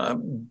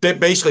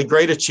 Basically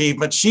great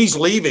achievement. She's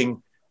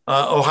leaving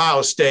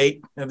Ohio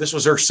State. And this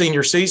was her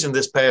senior season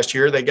this past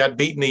year. They got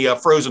beaten the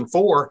Frozen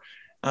Four.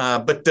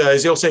 But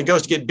as the old saying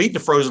goes, to get beaten the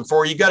Frozen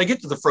Four, you got to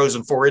get to the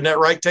Frozen Four. Isn't that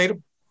right,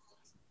 Tatum?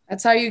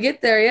 That's how you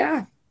get there,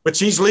 yeah. But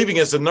she's leaving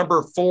as the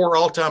number 4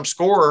 all-time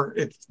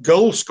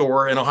goal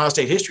scorer in Ohio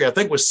State history. I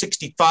think it was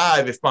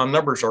 65, if my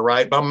numbers are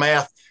right. My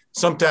math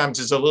sometimes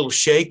is a little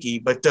shaky.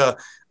 But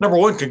number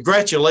one,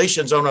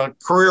 congratulations on a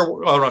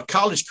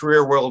college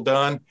career well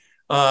done,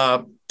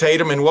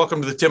 Tatum, and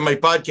welcome to the Tim May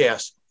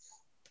podcast.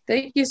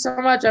 Thank you so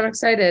much. I'm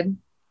excited.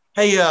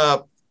 Hey,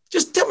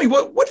 just tell me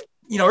what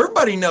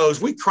everybody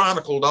knows. We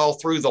chronicled all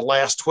through the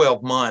last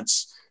 12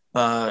 months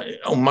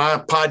on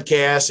my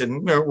podcast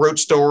and wrote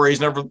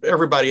stories, and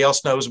everybody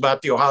else knows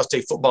about the Ohio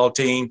State football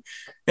team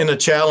and the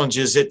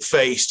challenges it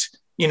faced,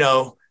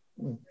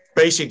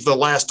 basically the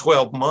last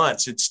 12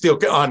 months. It's still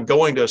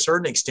ongoing to a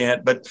certain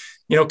extent, but,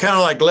 kind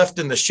of like left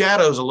in the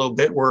shadows a little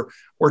bit were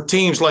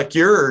teams like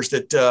yours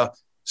that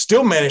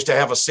still managed to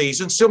have a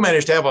season, still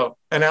managed to have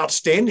an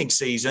outstanding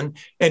season.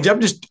 And I'm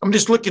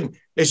just looking,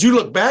 as you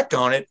look back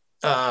on it,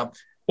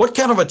 what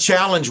kind of a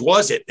challenge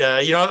was it?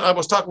 I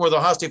was talking with a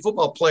Ohio State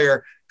football player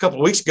a couple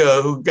of weeks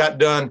ago who got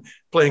done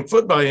playing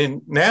football,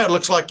 and now it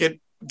looks like it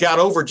got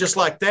over just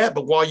like that.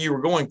 But while you were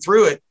going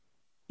through it,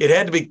 it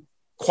had to be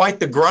quite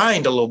the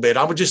grind a little bit.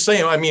 I was just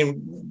saying,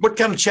 what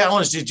kind of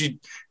challenge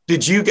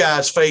did you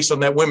guys face on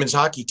that women's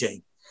hockey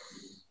team?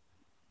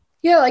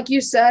 Yeah, like you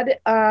said,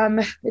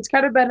 it's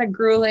kind of been a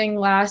grueling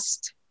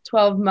last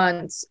 12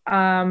 months,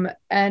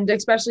 and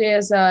especially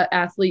as an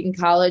athlete in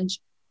college.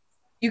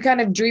 you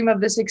kind of dream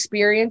of this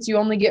experience. You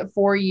only get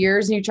 4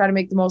 years and you try to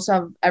make the most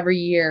of every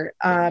year.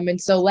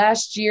 And so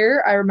last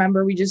year, I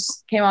remember we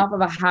just came off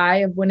of a high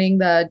of winning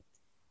the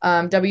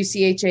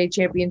WCHA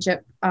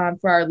championship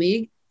for our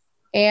league.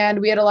 And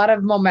we had a lot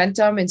of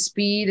momentum and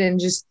speed and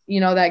just,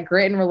 that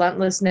grit and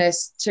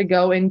relentlessness to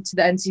go into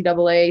the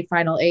NCAA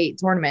Final 8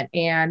 tournament.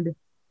 And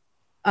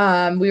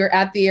we were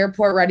at the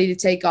airport ready to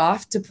take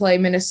off to play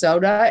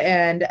Minnesota.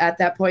 And at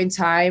that point in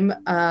time,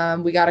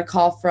 we got a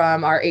call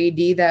from our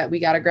AD that we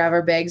got to grab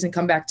our bags and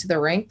come back to the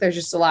rink. There's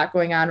just a lot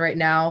going on right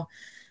now.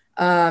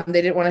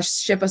 They didn't want to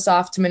ship us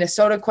off to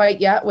Minnesota quite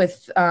yet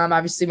with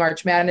obviously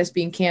March Madness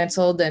being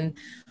canceled and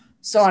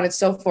so on and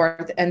so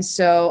forth. And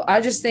so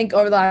I just think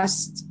over the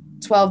last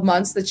 12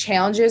 months, the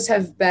challenges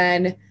have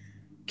been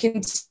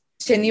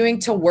continuing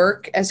to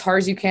work as hard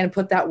as you can and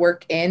put that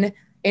work in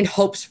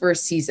hopes for a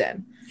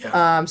season.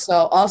 Yeah. So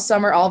all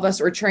summer, all of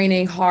us were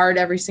training hard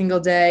every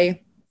single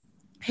day,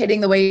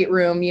 hitting the weight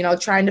room,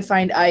 trying to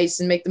find ice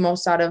and make the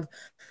most out of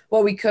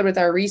what we could with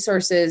our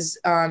resources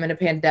in a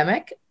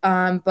pandemic.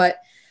 But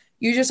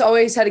you just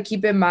always had to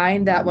keep in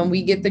mind that when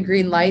we get the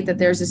green light, that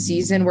there's a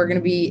season, we're going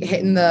to be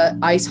hitting the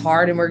ice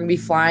hard and we're going to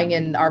be flying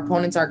and our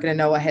opponents aren't going to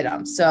know what hit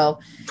them. So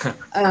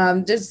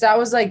that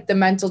was like the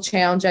mental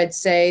challenge, I'd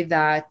say,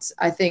 that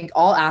I think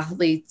all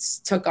athletes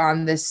took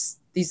on these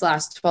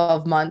last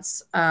 12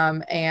 months.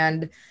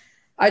 And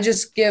I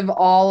just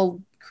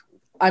I'm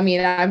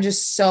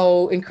just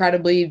so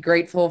incredibly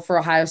grateful for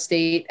Ohio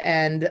State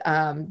and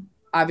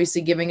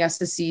obviously giving us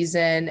the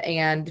season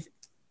and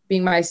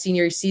being my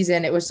senior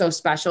season. It was so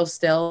special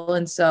still.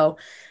 And so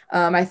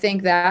I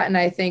think that, and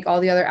I think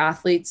all the other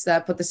athletes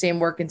that put the same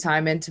work and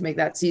time in to make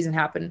that season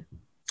happen.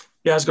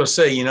 Yeah, I was going to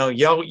say,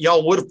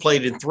 y'all would have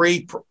played in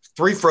three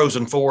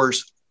Frozen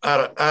Fours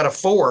out of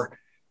 4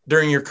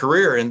 during your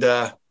career. And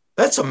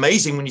that's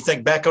amazing when you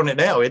think back on it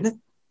now, isn't it?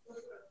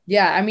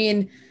 Yeah. I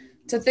mean,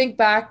 to think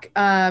back,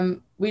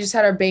 we just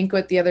had our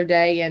banquet the other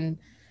day, and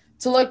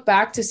to look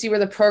back to see where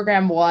the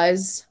program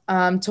was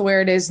to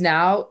where it is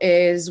now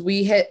is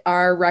we hit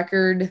our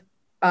record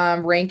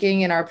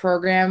ranking in our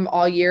program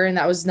all year, and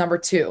that was number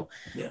 2.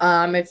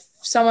 Yeah. If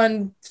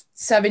someone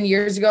 7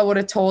 years ago would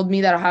have told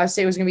me that Ohio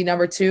State was going to be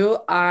number 2,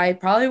 I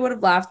probably would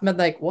have laughed and been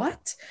like,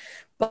 what?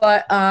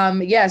 But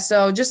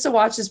so just to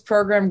watch this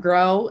program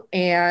grow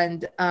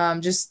and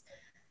just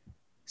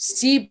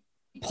see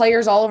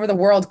players all over the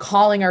world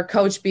calling our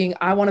coach being,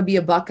 I want to be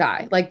a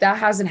Buckeye. Like that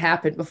hasn't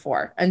happened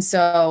before. And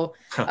so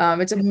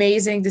it's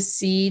amazing to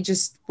see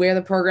just where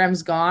the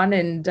program's gone,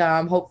 and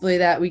hopefully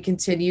that we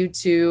continue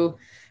to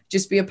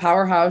just be a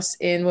powerhouse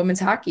in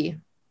women's hockey.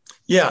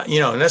 Yeah.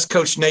 And that's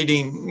Coach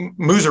Nadine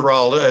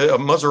Muzeral.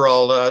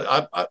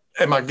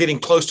 Am I getting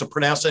close to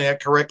pronouncing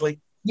that correctly?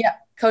 Yeah.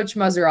 Coach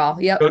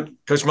Muzeral. Yep.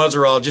 Coach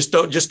Muzeral.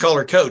 Just call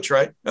her coach,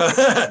 right?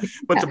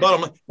 But the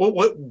bottom line,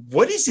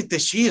 what is it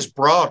that she has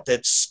brought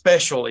that's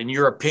special in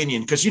your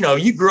opinion? Because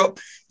you've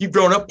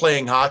grown up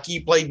playing hockey.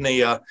 You played in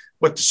the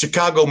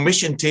Chicago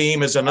Mission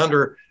team as an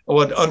under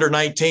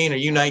 19 or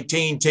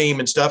U19 team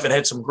and stuff, and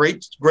had some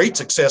great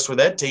success with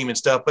that team and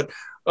stuff. But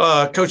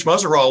Coach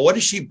Muzeral, what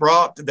has she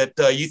brought that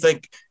you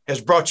think has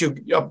brought you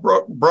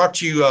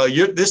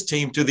this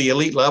team to the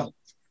elite level?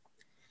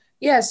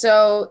 Yeah.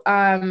 So.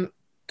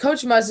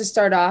 Coach Muzz, to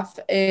start off,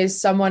 is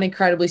someone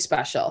incredibly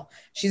special.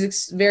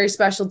 She's very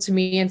special to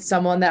me and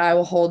someone that I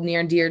will hold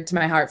near and dear to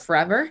my heart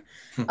forever.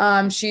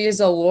 She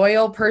is a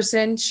loyal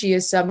person. She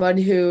is someone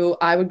who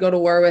I would go to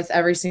war with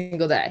every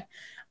single day.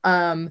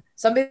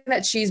 Something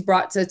that she's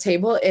brought to the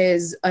table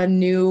is a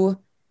new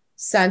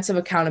sense of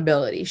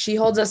accountability. She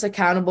holds us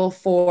accountable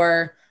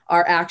for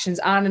our actions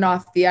on and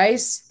off the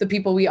ice, the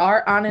people we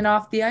are on and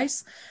off the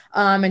ice.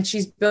 And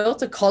she's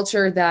built a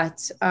culture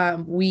that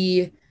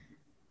we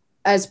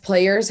as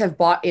players have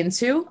bought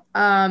into.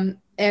 And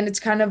it's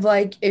kind of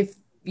like, if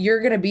you're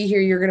going to be here,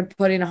 you're going to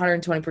put in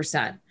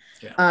 120%.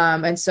 Yeah.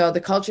 And so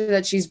the culture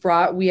that she's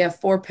brought, we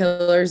have 4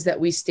 pillars that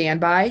we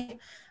stand by.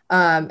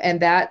 And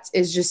that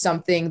is just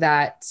something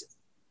that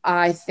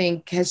I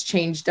think has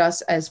changed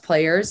us as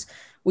players.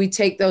 We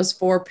take those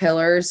 4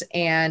 pillars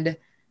and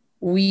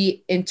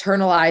we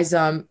internalize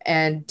them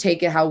and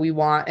take it how we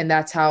want. And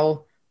that's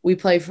how we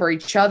play for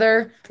each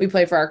other. We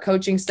play for our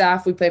coaching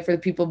staff. We play for the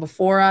people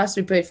before us.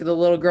 We play for the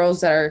little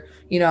girls that are,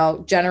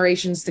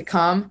 generations to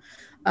come.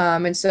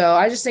 And so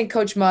I just think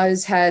Coach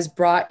Muzz has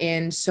brought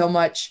in so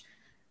much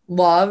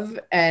love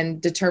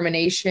and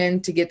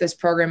determination to get this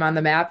program on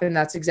the map. And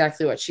that's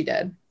exactly what she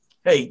did.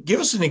 Hey, give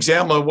us an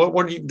example of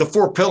what are the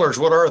 4 pillars?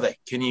 What are they?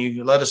 Can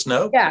you let us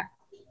know? Yeah.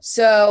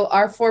 So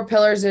our 4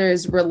 pillars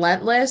is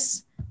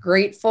relentless,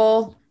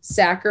 grateful,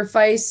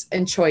 sacrifice,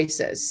 and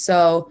choices.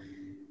 So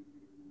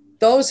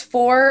those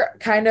 4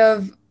 kind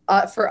of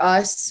for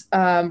us,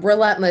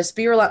 relentless,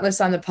 be relentless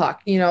on the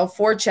puck,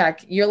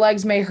 forecheck, your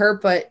legs may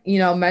hurt, but,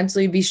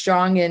 mentally be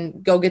strong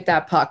and go get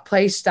that puck,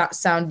 play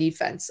sound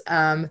defense.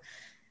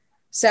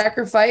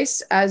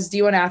 Sacrifice, as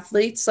D1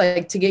 athletes,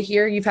 like to get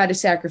here, you've had to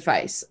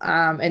sacrifice.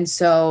 And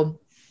so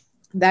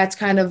that's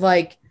kind of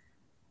like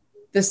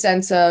the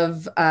sense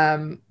of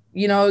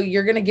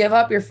you're going to give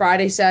up your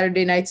Friday,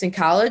 Saturday nights in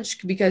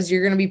college because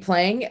you're going to be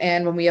playing.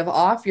 And when we have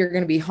off, you're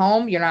going to be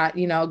home. You're not,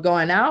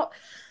 going out.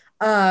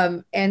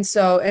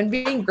 And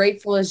being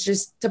grateful is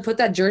just to put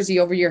that jersey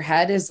over your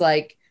head is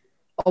like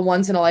a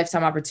once in a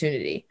lifetime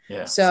opportunity.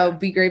 Yeah. So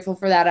be grateful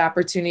for that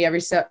opportunity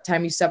every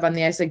time you step on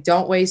the ice. Like,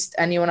 don't waste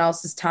anyone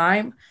else's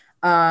time.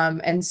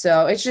 And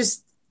so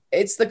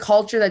it's the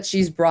culture that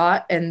she's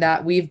brought and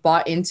that we've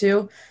bought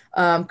into.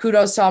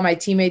 Kudos to all my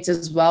teammates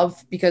as well,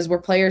 because we're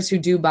players who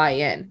do buy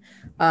in.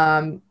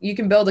 You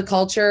can build a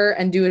culture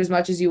and do as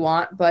much as you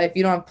want, but if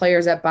you don't have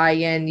players that buy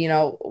in,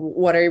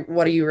 what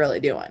are you really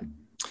doing?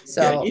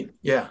 So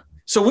yeah.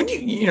 So when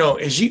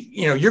as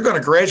you're going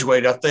to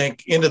graduate, I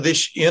think end of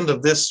this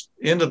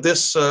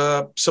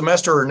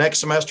semester or next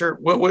semester.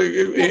 I'm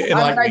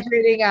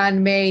graduating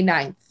on May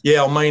 9th.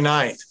 Yeah, on May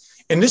 9th.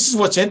 And this is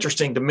what's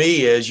interesting to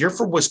me is you're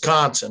from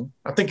Wisconsin.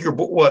 I think you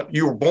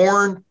were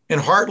born in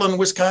Heartland,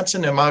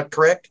 Wisconsin. Am I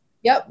correct?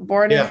 Yep.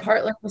 Born in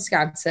Heartland,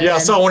 Wisconsin. Yeah. I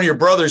saw one of your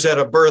brothers had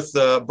a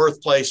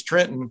birthplace,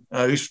 Trenton,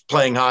 who's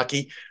playing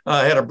hockey,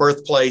 had a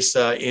birthplace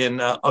in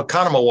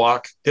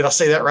Oconomowoc. Did I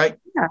say that right?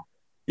 Yeah.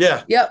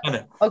 Yeah. Yep.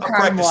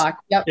 Oconomowoc.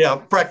 Yep. Yeah.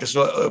 Practice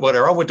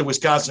whatever. I went to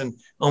Wisconsin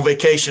on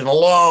vacation a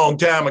long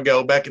time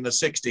ago, back in the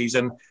 60s.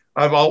 And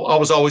I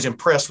was always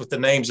impressed with the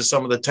names of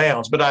some of the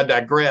towns, but I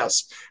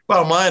digress.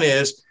 Bottom line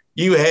is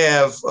you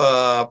have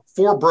 4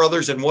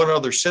 brothers and 1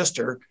 other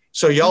sister.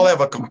 So y'all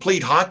have a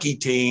complete hockey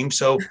team.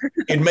 So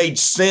it made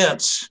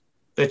sense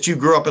that you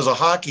grew up as a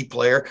hockey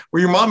player. Were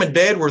your mom and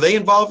dad, were they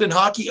involved in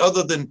hockey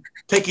other than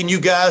taking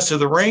you guys to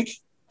the rink?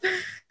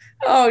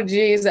 Oh,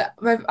 geez.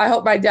 I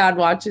hope my dad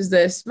watches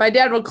this. My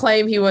dad will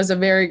claim he was a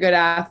very good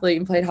athlete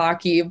and played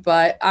hockey,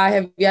 but I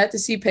have yet to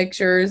see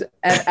pictures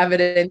and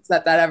evidence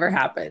that ever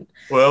happened.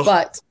 Well,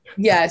 but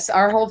yes,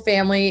 our whole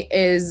family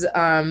is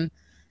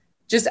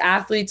just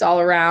athletes all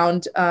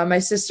around. My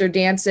sister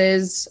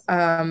dances.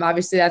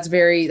 Obviously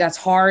that's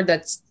hard.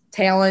 That's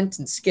talent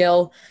and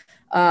skill.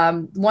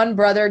 One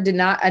brother did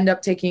not end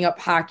up taking up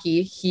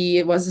hockey.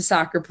 He was a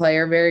soccer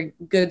player, very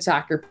good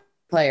soccer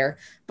player.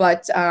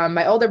 But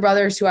my older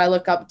brothers, who I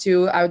look up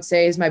to, I would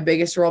say is my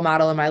biggest role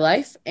model in my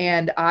life.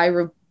 And I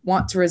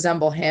want to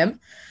resemble him.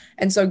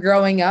 And so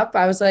growing up,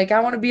 I was like,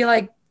 I want to be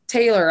like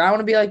Taylor. I want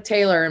to be like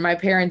Taylor. And my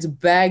parents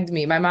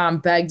my mom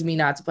begged me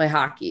not to play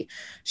hockey.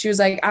 She was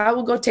like, I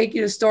will go take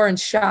you to the store and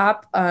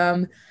shop.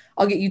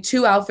 I'll get you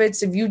 2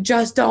 outfits if you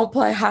just don't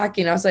play hockey.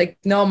 And I was like,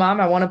 no,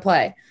 Mom, I want to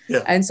play.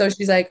 Yeah. And so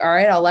she's like, all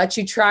right, I'll let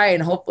you try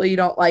and hopefully you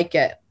don't like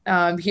it.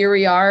 Here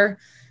we are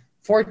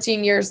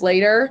 14 years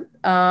later,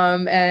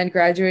 and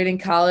graduating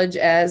college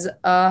as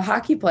a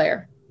hockey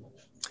player.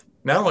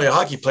 Not only a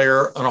hockey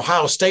player, an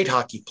Ohio State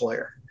hockey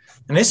player.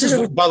 And this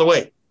is, by the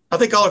way, I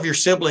think all of your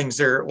siblings,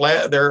 their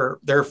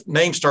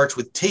name starts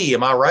with T.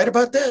 Am I right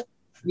about that?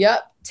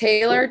 Yep.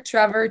 Taylor,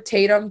 Trevor,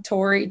 Tatum,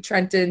 Tori,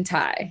 Trenton,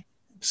 Ty.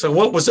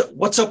 So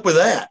what's up with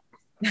that?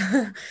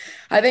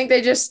 I think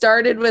they just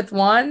started with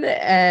one,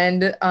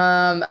 and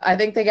I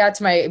think they got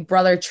to my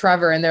brother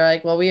Trevor, and they're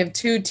like, well, we have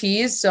 2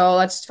 T's, so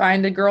let's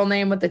find a girl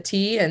name with a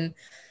T. And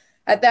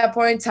at that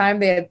point in time,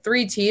 they had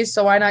 3 T's,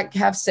 so why not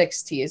have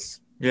 6 T's?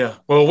 Yeah.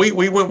 Well,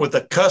 we went with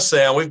the cuss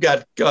sound. We've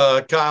got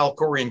Kyle,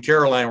 Corey, and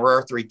Caroline were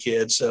our 3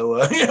 kids. So,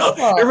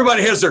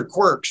 everybody has their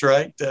quirks,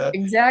 right?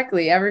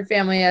 Exactly. Every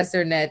family has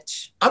their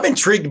niche. I'm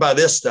intrigued by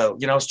this, though.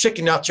 I was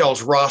checking out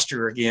y'all's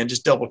roster again,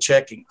 just double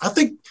checking. I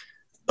think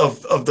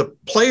of the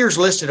players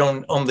listed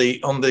on the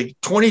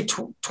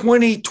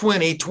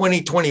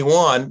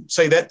 2020-2021,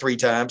 say that 3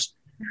 times,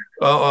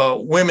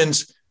 Ohio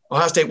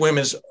State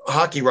women's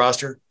hockey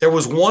roster, there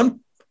was 1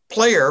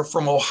 player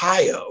from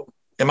Ohio.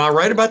 Am I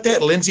right about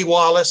that? Lindsay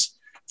Wallace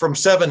from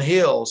Seven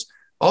Hills.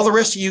 All the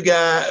rest of you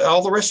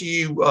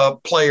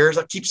players,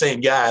 I keep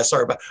saying guys,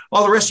 sorry about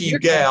all the rest of you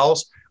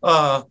gals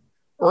are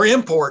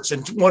imports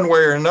in one way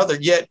or another,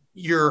 yet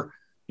you're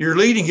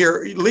leaving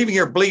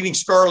here bleeding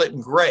scarlet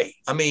and gray.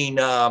 I mean,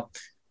 number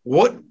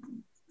one,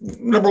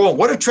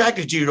 what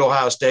attracted you to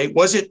Ohio State?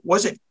 Was it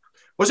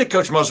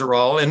Coach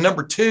Muzzerall? And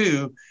number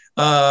 2,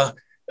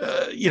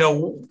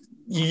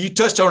 you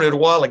touched on it a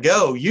while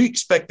ago. You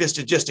expect this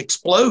to just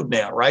explode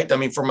now, right? I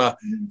mean, from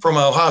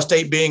Ohio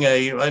State being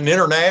an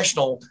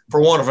international, for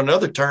want of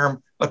another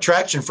term,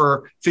 attraction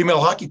for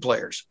female hockey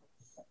players.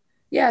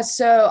 Yeah,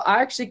 so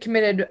I actually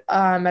committed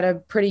at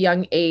a pretty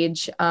young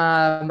age.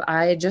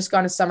 I had just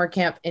gone to summer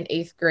camp in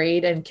 8th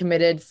grade and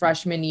committed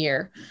freshman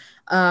year.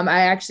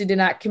 I actually did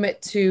not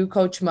commit to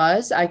Coach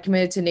Muzz. I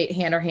committed to Nate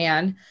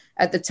Hannerhan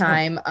at the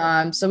time.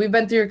 So we've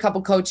been through a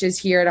couple coaches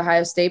here at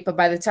Ohio State, but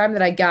by the time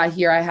that I got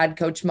here, I had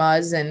Coach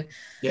Muzz. And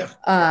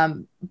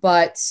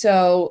but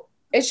so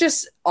it's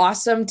just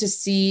awesome to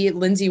see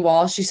Lindsay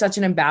Walsh. She's such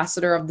an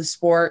ambassador of the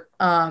sport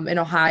in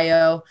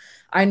Ohio.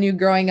 I knew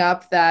growing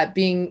up that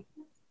being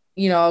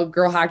a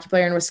girl hockey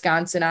player in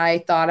Wisconsin, I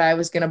thought I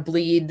was going to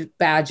bleed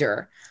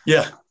Badger.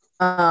 Yeah.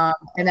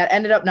 And that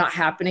ended up not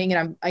happening.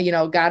 And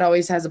God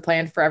always has a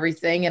plan for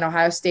everything. And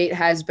Ohio State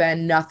has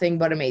been nothing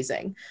but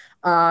amazing.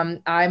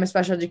 I'm a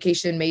special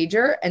education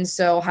major, and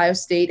so Ohio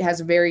State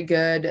has a very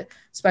good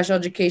special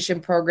education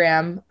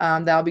program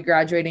that I'll be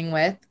graduating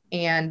with.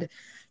 And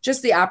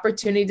just the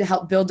opportunity to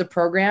help build a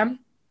program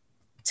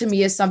to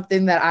me is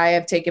something that I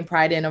have taken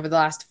pride in over the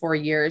last 4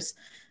 years.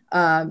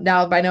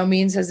 Now, by no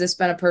means has this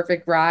been a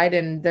perfect ride,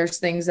 and there's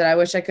things that I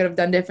wish I could have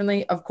done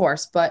differently, of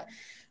course, but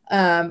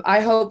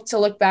I hope to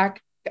look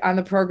back on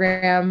the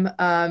program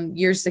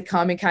years to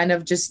come and kind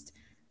of just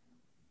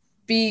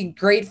be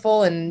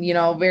grateful and,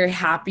 very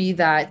happy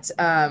that,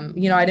 I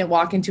didn't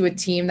walk into a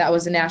team that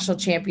was a national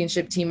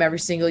championship team every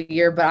single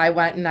year, but I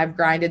went and I've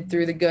grinded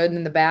through the good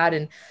and the bad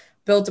and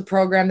built a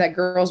program that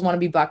girls want to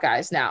be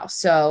Buckeyes now.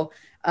 So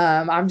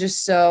I'm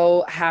just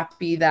so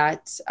happy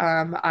that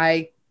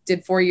I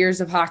did 4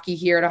 years of hockey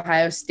here at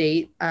Ohio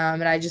State.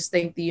 And I just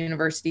thank the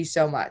university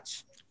so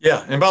much.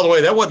 Yeah. And by the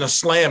way, that wasn't a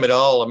slam at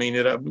all. I mean,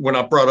 when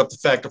I brought up the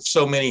fact of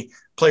so many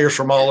players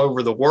from all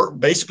over the world,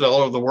 basically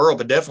all over the world,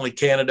 but definitely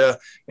Canada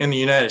and the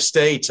United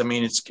States. I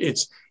mean,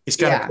 it's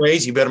kind of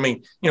crazy, but I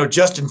mean,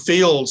 Justin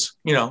Fields,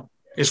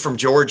 is from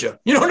Georgia.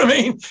 You know what I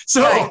mean?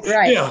 So,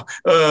 right.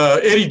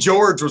 Eddie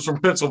George was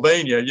from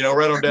Pennsylvania,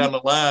 right on down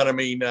the line. I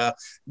mean,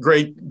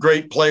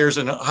 great players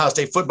in Ohio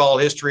State football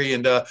history,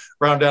 and right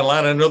on down the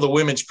line. I know the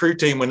women's crew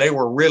team, when they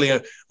were really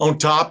on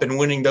top and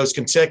winning those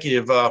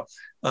consecutive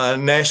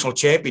national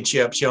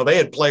championships, they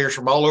had players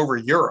from all over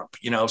Europe,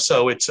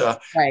 so it's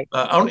right.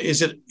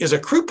 Is a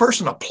crew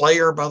person a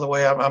player, by the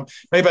way?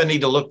 Maybe I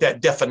need to look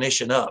that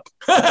definition up.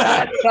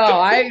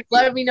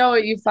 Let me know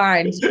what you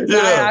find.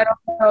 I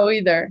don't know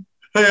either.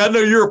 Hey, I know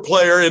you're a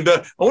player, and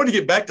I want to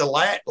get back to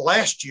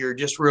last year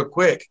just real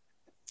quick.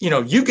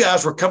 You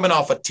guys were coming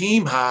off a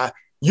team high.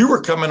 You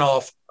were coming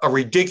off a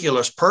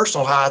ridiculous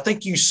personal high. I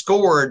think you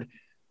scored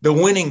the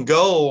winning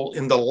goal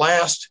in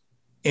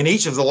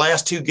each of the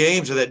last 2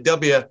 games of that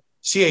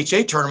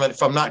WCHA tournament,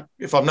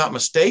 if I'm not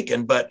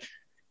mistaken.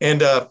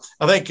 And I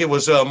think it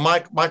was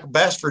Michael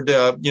Bassford,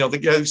 the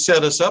guy who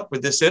set us up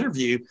with this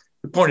interview,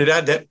 who pointed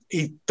out that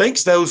he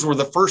thinks those were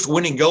the first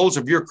winning goals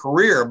of your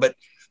career, but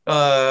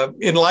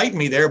enlighten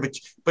me there.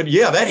 But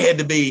yeah, that had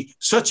to be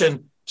such a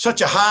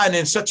high and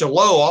then such a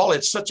low.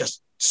 It's such a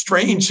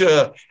strange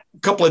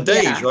couple of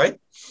days, right?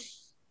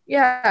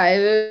 Yeah,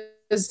 it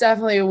was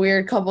definitely a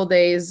weird couple of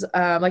days.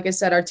 Like I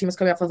said, our team was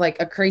coming off with like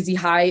a crazy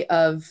high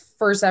of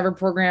first ever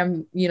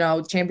program,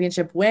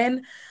 championship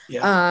win.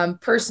 Yeah.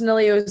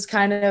 Personally, it was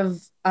kind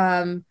of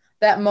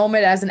that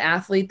moment as an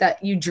athlete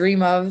that you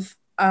dream of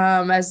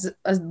as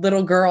a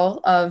little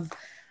girl of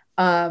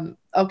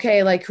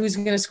okay, like who's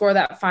going to score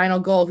that final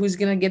goal? Who's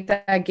going to get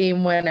that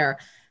game winner?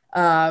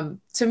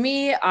 To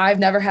me, I've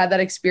never had that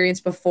experience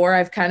before.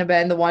 I've kind of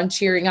been the one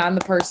cheering on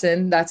the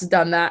person that's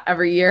done that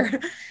every year.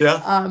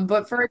 Yeah.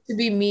 But for it to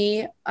be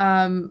me,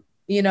 I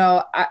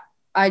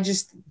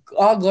just,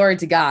 all glory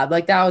to God.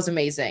 Like that was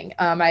amazing.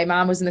 My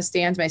mom was in the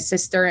stands, my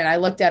sister, and I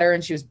looked at her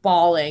and she was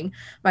bawling.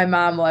 My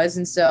mom was.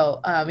 And so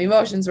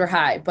emotions were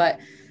high, but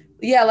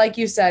yeah, like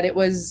you said, it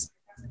was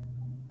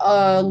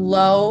a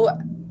low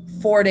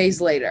 4 days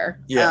later.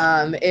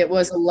 Yeah. It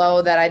was a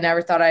low that I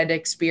never thought I'd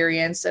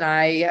experience.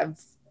 And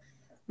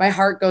my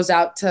heart goes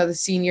out to the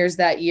seniors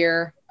that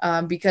year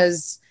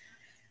because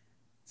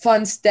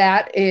fun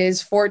stat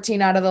is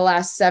 14 out of the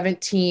last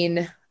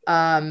 17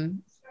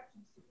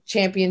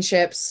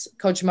 championships.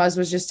 Coach Muzz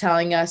was just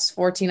telling us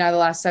 14 out of the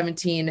last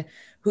 17,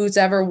 who's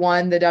ever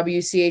won the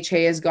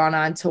WCHA has gone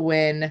on to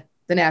win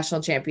the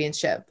national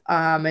championship.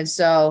 And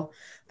so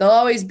there'll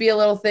always be a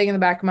little thing in the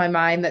back of my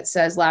mind that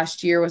says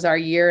last year was our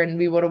year and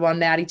we would have won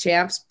Natty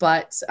Champs.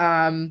 But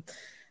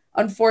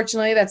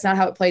unfortunately, that's not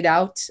how it played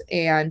out.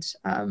 And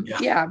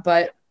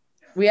but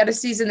we had a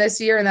season this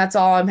year and that's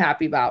all I'm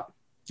happy about.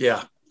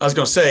 Yeah. I was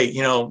going to say,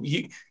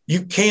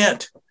 you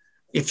can't,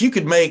 if you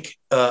could make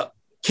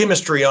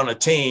chemistry on a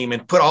team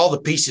and put all the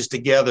pieces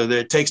together that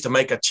it takes to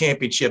make a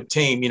championship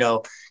team,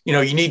 you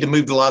need to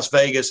move to Las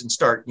Vegas and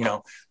start,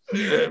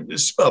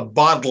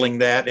 bottling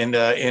that and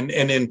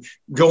then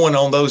going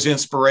on those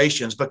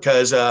inspirations,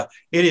 because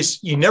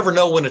you never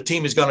know when a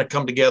team is going to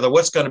come together,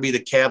 what's going to be the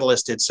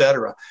catalyst, et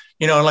cetera.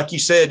 And like you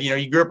said,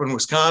 you grew up in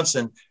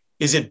Wisconsin.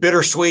 Is it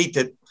bittersweet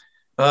that,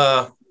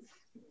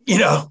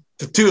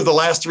 the 2 of the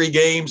last 3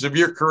 games of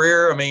your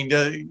career? I mean,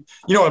 you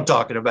know what I'm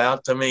talking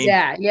about. I mean,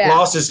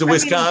 losses to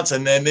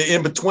Wisconsin and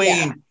in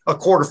between a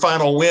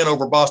quarterfinal win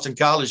over Boston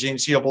College in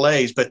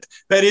NCAAs. But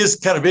that is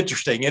kind of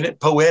interesting, isn't it?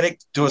 Poetic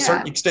to a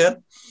certain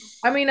extent.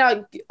 I mean,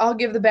 I'll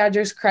give the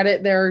Badgers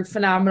credit. They're a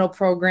phenomenal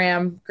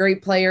program,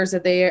 great players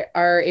that they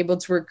are able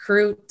to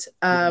recruit,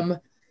 and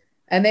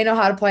they know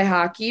how to play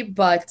hockey.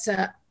 But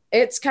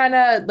it's kind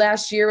of,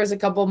 last year was a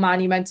couple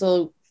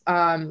monumental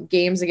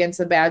games against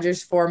the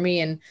Badgers for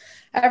me. And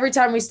every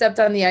time we stepped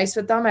on the ice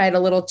with them, I had a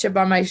little chip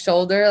on my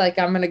shoulder, like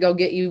I'm going to go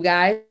get you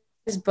guys.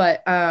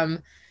 But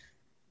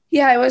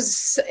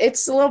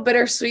it's a little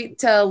bittersweet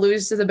to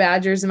lose to the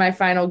Badgers in my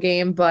final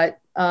game. But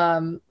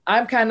I'm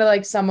kind of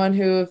like someone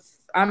who, if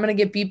I'm going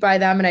to get beat by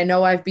them, and I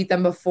know I've beat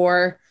them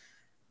before.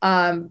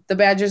 The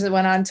Badgers that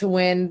went on to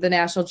win the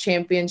national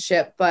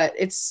championship, but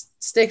it's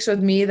sticks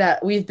with me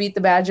that we've beat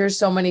the Badgers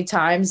so many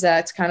times that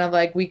it's kind of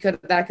like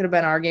that could have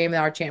been our game,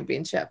 our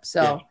championship.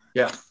 So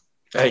yeah.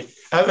 Hey,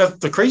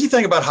 the crazy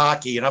thing about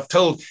hockey, and I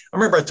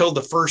remember I told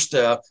the first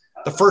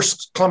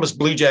Columbus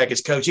Blue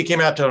Jackets coach, he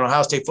came out to an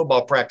Ohio State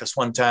football practice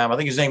one time. I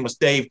think his name was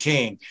Dave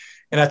King.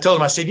 And I told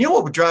him, I said, you know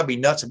what would drive me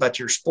nuts about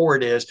your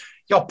sport is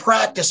y'all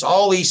practice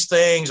all these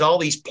things, all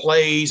these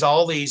plays,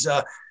 all these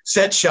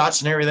set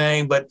shots and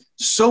everything. But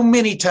so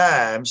many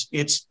times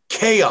it's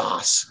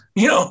chaos,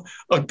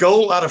 a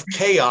goal out of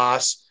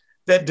chaos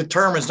that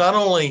determines not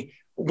only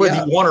whether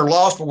you won or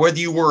lost, but whether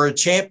you were a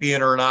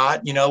champion or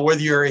not, whether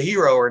you're a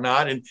hero or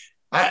not. And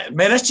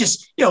that's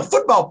just,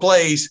 football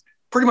plays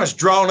pretty much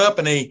drawn up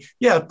in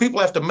people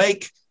have to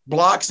make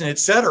blocks and et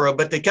cetera,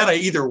 but they kind of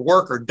either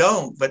work or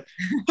don't. But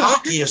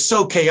hockey is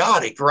so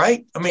chaotic,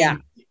 right? I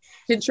mean,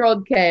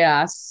 controlled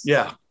chaos.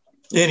 Yeah.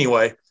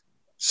 Anyway,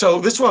 so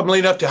this is what I'm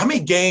leading up to. How many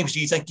games do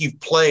you think you've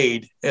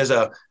played as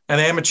an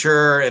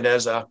amateur and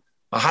as a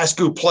high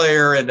school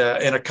player and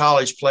a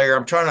college player?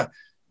 I'm trying to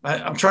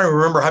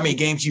remember how many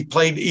games you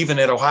played even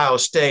at Ohio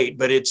State,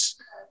 but it's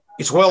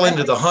well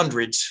into the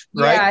hundreds,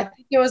 right? Yeah, I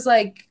think it was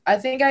I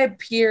think I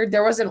appeared,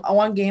 there wasn't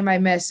one game I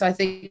missed. So I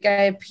think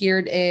I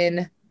appeared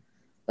in,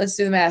 let's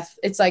do the math.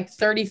 It's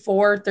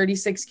 34,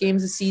 36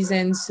 games a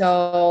season.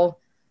 So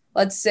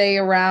let's say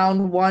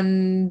around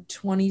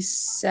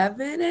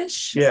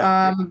 127-ish.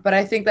 Yeah. But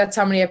I think that's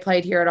how many I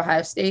played here at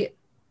Ohio State.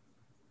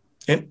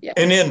 And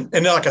then,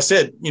 like I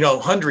said,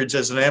 hundreds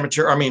as an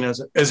amateur, I mean,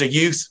 as a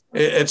youth,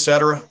 et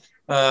cetera.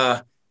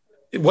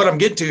 What I'm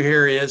getting to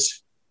here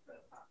is,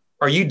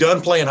 are you done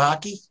playing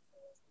hockey?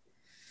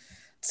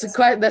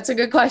 That's a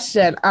good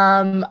question.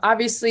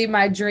 Obviously,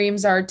 my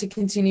dreams are to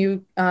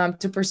continue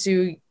to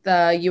pursue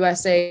the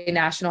USA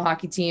national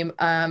hockey team.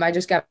 I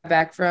just got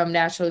back from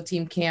national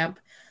team camp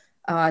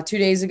 2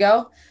 days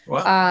ago.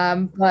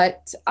 Wow.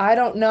 But I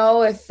don't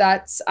know if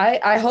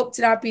I hope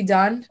to not be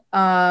done.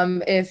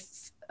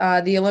 If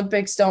the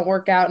Olympics don't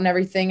work out and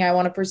everything, I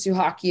want to pursue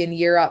hockey in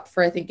Europe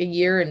for, I think, a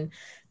year and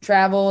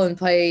travel and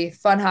play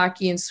fun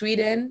hockey in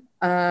Sweden.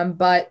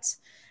 But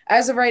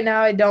as of right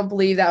now, I don't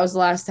believe that was the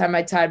last time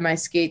I tied my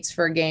skates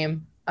for a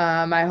game.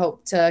 I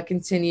hope to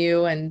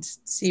continue and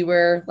see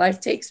where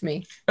life takes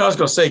me. I was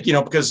going to say,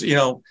 because,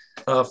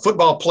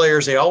 football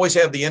players, they always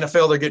have the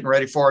NFL they're getting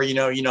ready for. You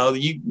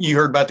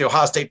heard about the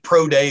Ohio State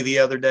Pro Day the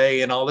other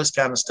day and all this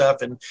kind of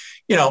stuff. And,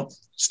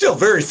 still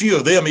very few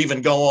of them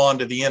even go on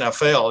to the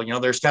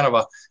NFL. There's kind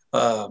of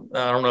a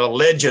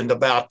legend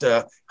about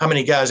how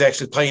many guys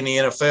actually play in the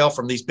NFL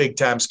from these big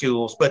time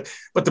schools. But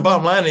the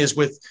bottom line is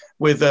with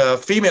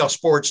female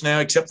sports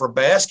now, except for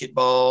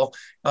basketball,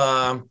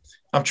 I'm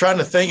trying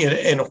to think,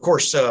 and of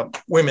course,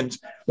 women's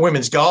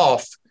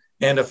golf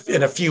and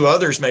a few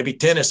others, maybe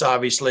tennis,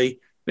 obviously.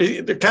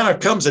 There kind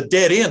of comes a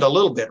dead end a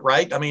little bit,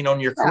 right? I mean,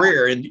 on your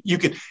career, and you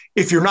could,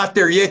 if you're not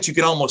there yet, you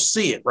can almost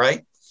see it,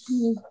 right?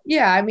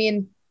 Yeah, I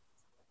mean,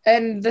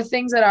 and the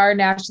things that our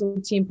national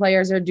team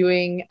players are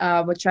doing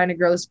with trying to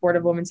grow the sport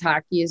of women's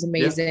hockey is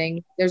amazing.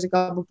 Yeah. There's a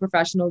couple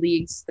professional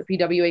leagues, the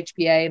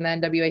PWHPA and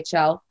then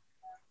WHL.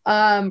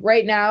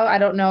 Right now, I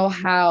don't know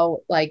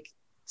how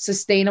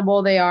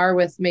sustainable they are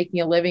with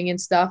making a living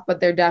and stuff, but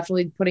they're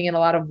definitely putting in a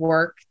lot of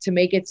work to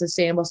make it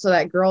sustainable so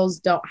that girls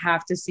don't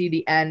have to see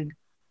the end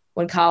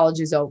when college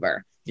is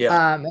over.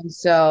 Yeah. And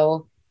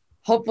so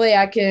hopefully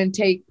I can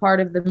take part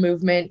of the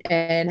movement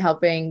in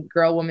helping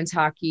grow women's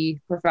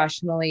hockey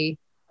professionally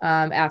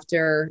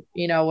after,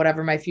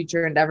 whatever my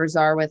future endeavors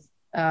are with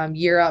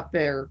Europe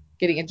or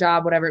getting a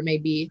job, whatever it may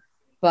be.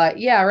 But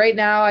yeah, right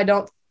now I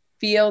don't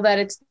feel that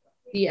it's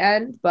the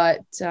end,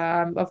 but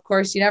of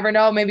course you never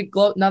know. Maybe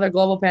another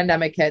global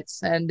pandemic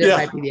hits and it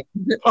might be the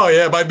end. Oh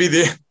yeah, it might be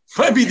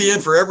the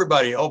end for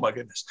everybody. Oh my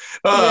goodness.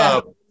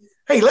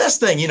 Hey, last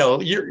thing,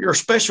 you're a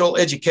special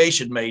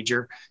education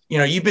major.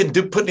 You've been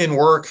putting in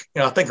work,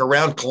 I think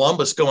around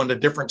Columbus, going to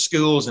different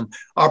schools and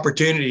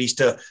opportunities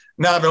to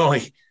not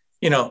only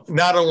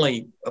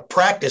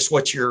practice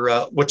what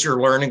you're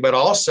learning, but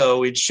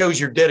also it shows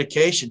your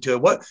dedication to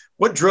it.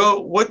 What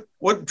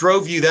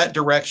drove you that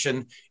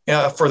direction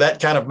for that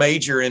kind of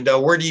major, and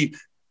where do you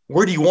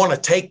want to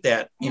take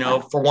that,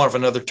 for want of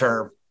another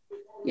term?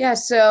 Yeah.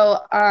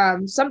 So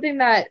something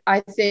that I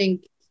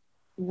think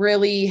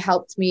really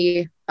helped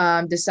me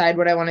decide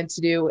what I wanted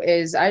to do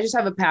is I just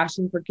have a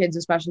passion for kids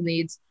with special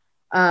needs.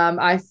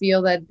 I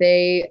feel that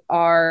they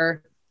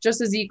are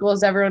just as equal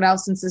as everyone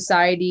else in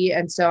society.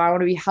 And so I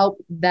want to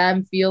help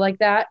them feel like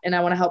that. And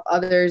I want to help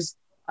others,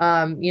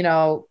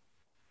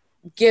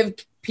 give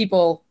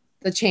people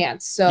the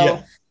chance.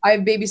 So I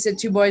babysit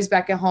two boys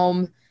back at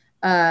home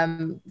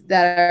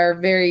that are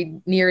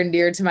very near and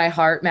dear to my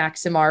heart,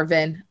 Max and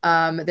Marvin.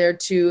 They're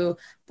two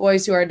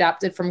boys who are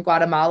adopted from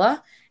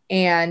Guatemala,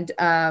 and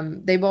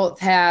they both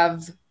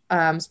have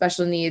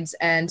special needs.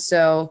 And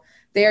so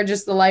they are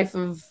just the life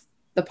of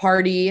the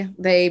party.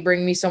 They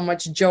bring me so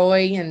much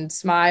joy and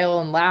smile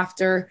and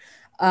laughter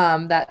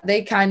that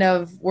they kind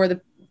of were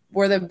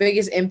the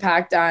biggest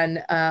impact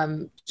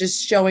on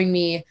just showing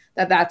me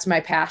that that's my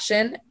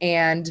passion.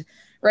 And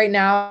right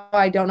now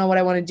I don't know what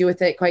I want to do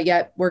with it quite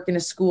yet. Work in a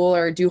school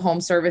or do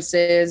home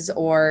services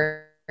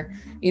or,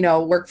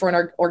 work for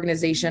an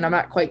organization. I'm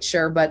not quite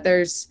sure, but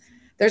there's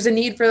a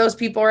need for those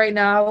people right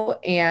now.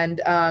 And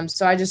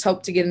so I just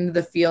hope to get into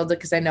the field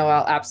because I know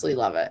I'll absolutely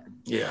love it.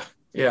 Yeah.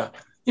 Yeah.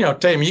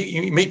 Tatum,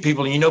 you meet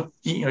people and,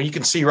 you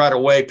can see right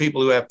away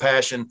people who have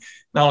passion,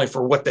 not only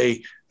for what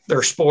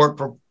their sport,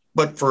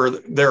 but for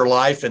their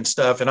life and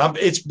stuff. And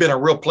it's been a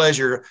real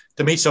pleasure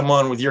to meet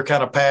someone with your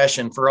kind of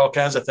passion for all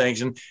kinds of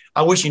things. And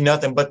I wish you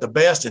nothing but the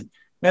best. And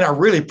man, I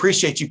really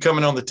appreciate you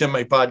coming on the Tim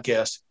May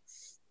podcast.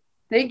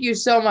 Thank you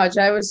so much.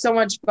 It was so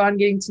much fun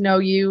getting to know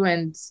you.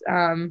 And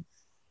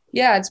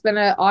it's been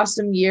an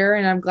awesome year.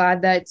 And I'm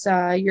glad that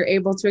you're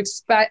able to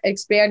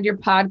expand your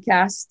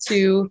podcast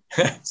to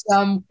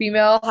some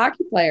female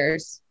hockey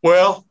players.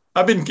 Well,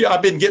 I've been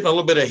getting a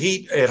little bit of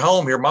heat at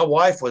home here. My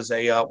wife was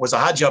a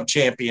high jump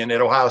champion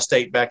at Ohio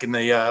State back in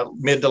the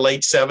mid to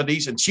late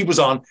 70s, and she was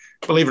on,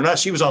 believe it or not,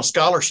 she was on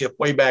scholarship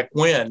way back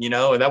when,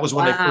 and that was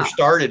when they first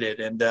started it.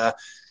 And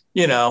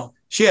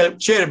she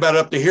had about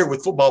up to here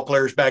with football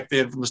players back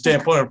then from the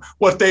standpoint of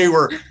what they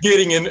were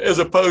getting in, as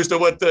opposed to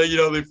what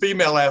the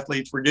female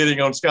athletes were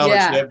getting on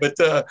scholarship. Yeah.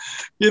 But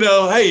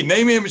hey,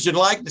 name, image, and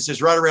likeness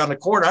is right around the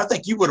corner. I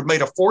think you would have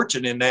made a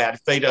fortune in that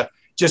if they'd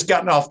just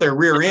gotten off their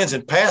rear ends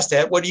and passed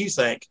that. What do you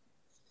think?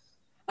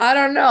 I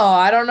don't know.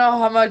 I don't know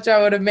how much I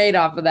would have made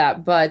off of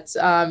that, but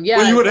Well,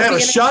 you would have had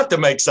a shot to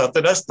make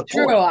something. That's the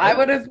point. True. I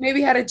would have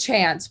maybe had a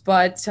chance,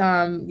 but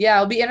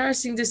it'll be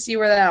interesting to see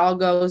where that all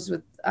goes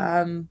with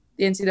the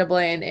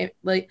NCAA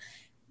and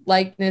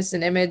likeness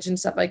and image and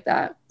stuff like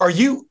that. Are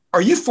you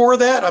for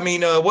that? I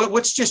mean,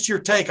 what's just your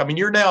take? I mean,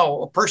 you're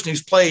now a person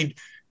who's played,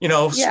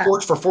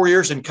 sports for 4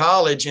 years in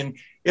college, and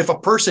if a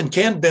person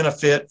can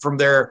benefit from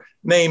their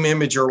name,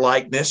 image, or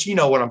likeness, you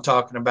know what I'm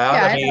talking about.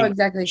 Yeah, I know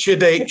exactly. Should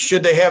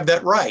they have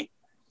that right?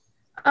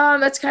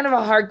 That's kind of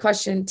a hard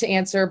question to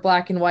answer,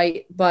 black and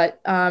white. But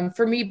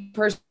for me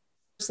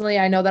personally,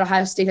 I know that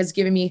Ohio State has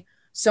given me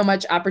so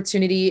much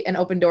opportunity and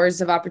open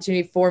doors of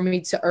opportunity for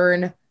me to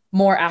earn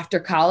more after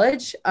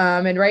college.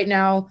 And right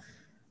now,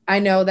 I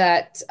know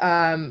that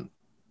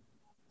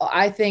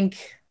I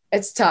think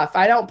it's tough.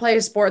 I don't play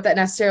a sport that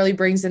necessarily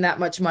brings in that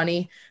much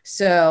money.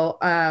 So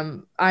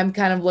I'm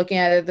kind of looking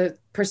at it the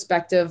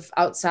perspective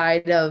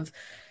outside of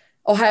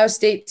Ohio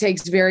State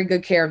takes very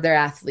good care of their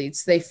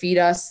athletes. They feed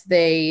us.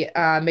 They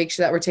make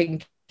sure that we're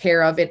taken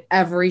care of in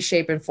every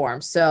shape and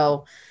form.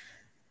 So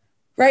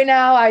right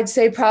now I'd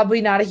say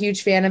probably not a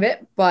huge fan of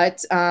it,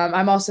 but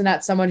I'm also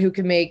not someone who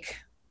can make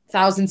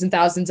thousands and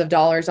thousands of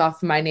dollars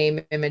off of my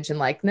name, image, and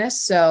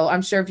likeness. So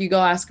I'm sure if you go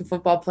ask a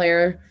football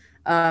player,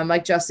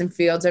 like Justin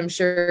Fields, I'm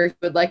sure he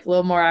would like a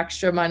little more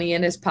extra money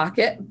in his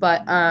pocket.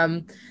 But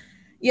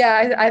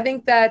I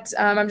think that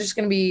I'm just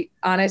going to be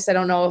honest. I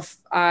don't know if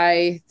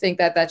I think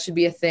that should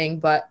be a thing,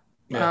 but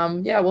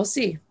we'll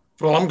see.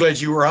 Well, I'm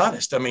glad you were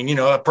honest. I mean,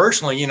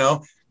 personally,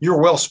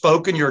 you're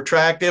well-spoken, you're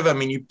attractive. I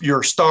mean, you're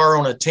a star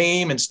on a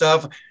team and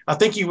stuff. I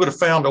think you would have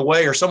found a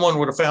way, or someone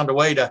would have found a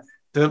way to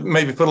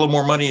maybe put a little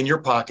more money in your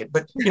pocket.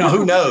 But,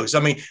 who knows? I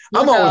mean,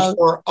 I'm always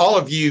for all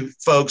of you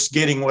folks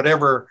getting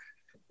whatever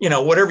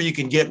you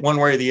can get one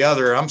way or the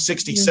other. I'm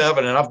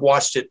 67 and I've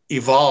watched it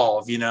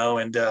evolve,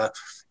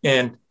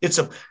 and it's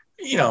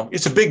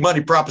a big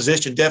money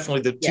proposition,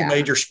 definitely the two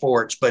major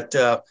sports, but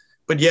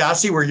I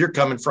see where you're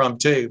coming from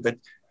too. But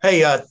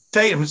hey,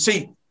 Tatum,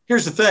 see,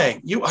 here's the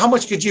thing. How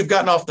much could you have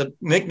gotten off the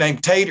nickname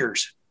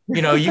Taters?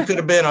 You could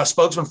have been a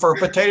spokesman for a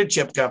potato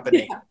chip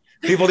company. Yeah.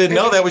 People didn't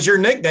know that was your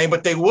nickname,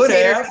 but they would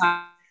have.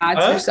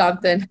 Or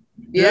something.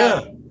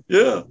 Yeah.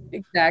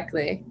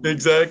 Exactly.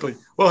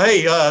 Well,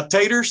 hey,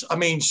 Tatum,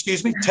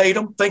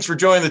 thanks for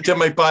joining the Tim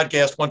May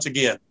podcast once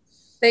again.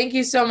 Thank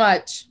you so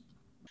much.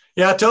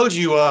 Yeah, I told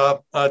you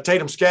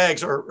Tatum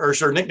Skaggs, or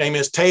her nickname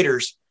is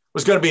Taters,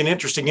 was going to be an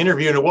interesting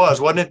interview, and it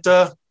was, wasn't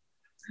it?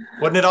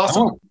 Wasn't it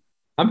awesome? Oh,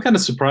 I'm kind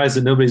of surprised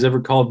that nobody's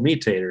ever called me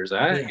Taters.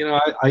 I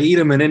eat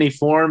them in any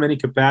form, any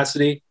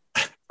capacity.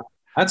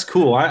 That's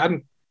cool.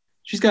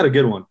 She's got a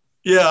good one.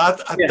 Yeah,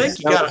 I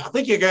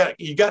think you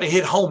got to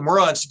hit home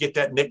runs to get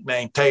that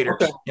nickname Taters.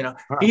 Okay.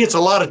 He gets a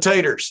lot of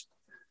taters.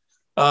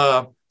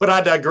 But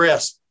I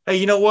digress. Hey,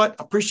 you know what?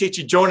 I appreciate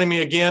you joining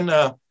me again.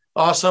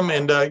 Awesome.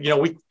 And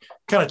we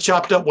kind of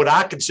chopped up what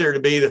I consider to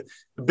be the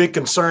big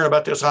concern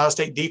about this Ohio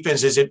State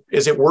defense as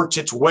it works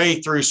its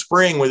way through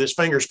spring with its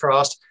fingers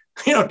crossed,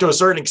 to a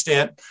certain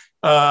extent.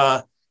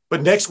 But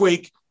next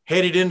week,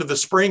 headed into the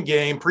spring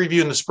game,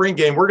 previewing the spring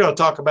game, we're going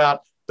to talk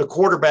about the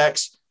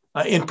quarterbacks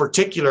in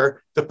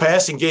particular, the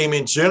passing game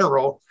in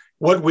general,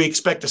 what we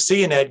expect to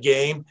see in that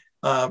game.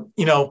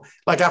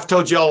 Like I've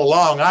told you all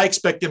along, I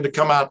expect them to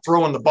come out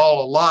throwing the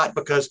ball a lot,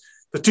 because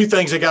the two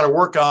things they got to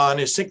work on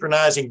is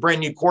synchronizing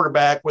brand new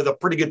quarterback with a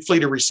pretty good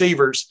fleet of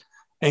receivers,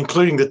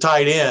 including the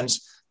tight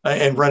ends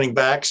and running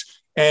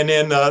backs, and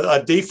then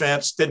a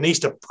defense that needs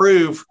to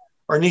prove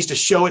or needs to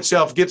show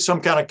itself, get some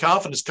kind of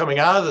confidence coming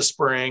out of the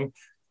spring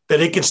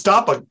that it can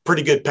stop a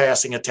pretty good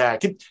passing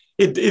attack.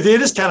 It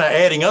is kind of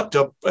adding up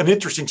to an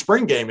interesting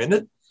spring game, isn't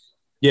it?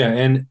 Yeah,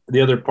 and the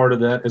other part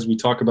of that, as we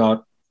talk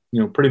about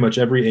pretty much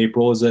every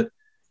April, is that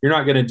you're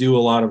not going to do a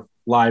lot of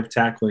live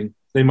tackling.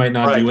 They might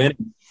not do any.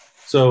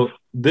 So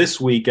this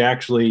week,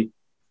 actually,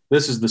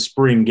 this is the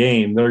spring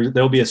game.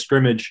 There'll be a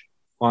scrimmage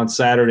on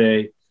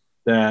Saturday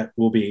that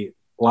will be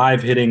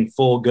live hitting,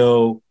 full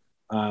go.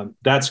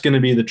 That's going to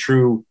be the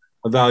true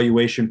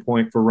evaluation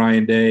point for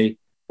Ryan Day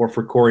or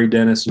for Corey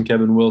Dennis and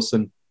Kevin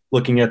Wilson,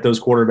 looking at those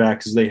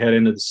quarterbacks as they head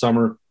into the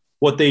summer.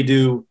 What they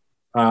do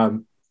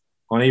on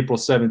April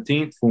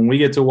 17th, when we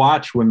get to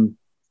watch, when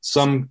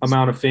some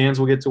amount of fans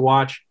will get to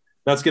watch,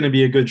 that's going to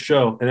be a good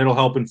show, and it'll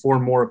help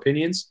inform more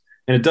opinions.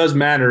 And it does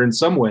matter in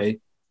some way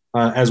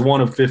as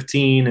one of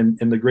 15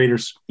 and the greater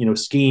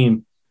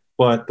scheme.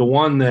 But the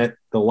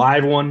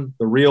live one,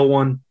 the real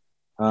one,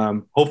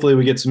 hopefully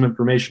we get some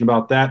information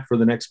about that for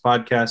the next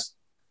podcast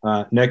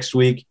next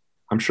week.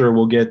 I'm sure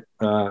we'll get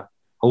a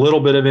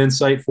little bit of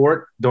insight for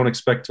it. Don't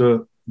expect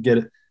to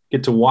get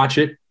to watch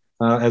it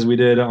as we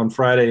did on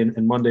Friday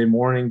and Monday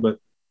morning, but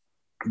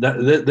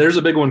there's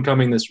a big one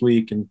coming this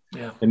week, and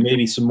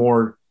maybe some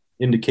more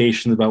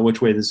indications about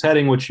which way this is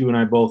heading, which you and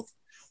I both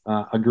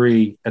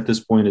agree at this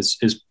point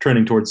is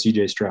trending towards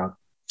CJ Stroud.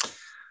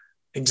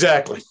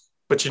 Exactly.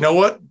 But you know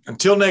what?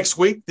 Until next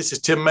week, this is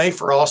Tim May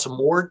for Awesome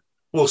Ward.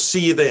 We'll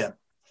see you then.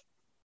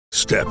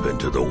 Step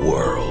into the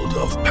world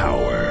of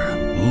power,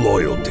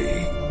 loyalty,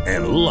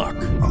 and luck.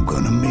 I'm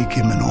going to make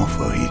him an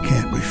offer he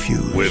can't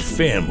refuse. With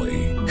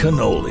family,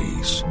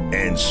 cannolis,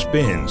 and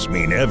spins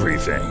mean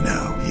everything.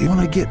 Now, you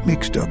want to get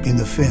mixed up in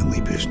the family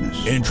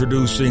business.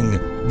 Introducing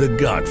The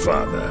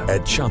Godfather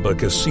at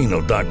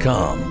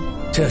ChumbaCasino.com.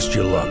 Test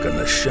your luck in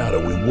the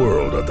shadowy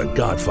world of The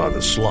Godfather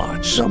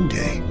slot.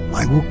 Someday,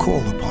 I will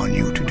call upon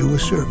you to do a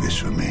service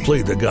for me.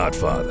 Play The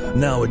Godfather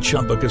now at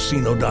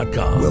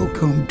ChumbaCasino.com.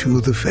 Welcome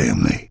to the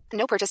family.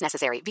 No purchase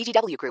necessary.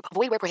 VGW Group.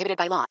 Void where prohibited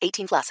by law.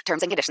 18+.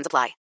 Terms and conditions apply.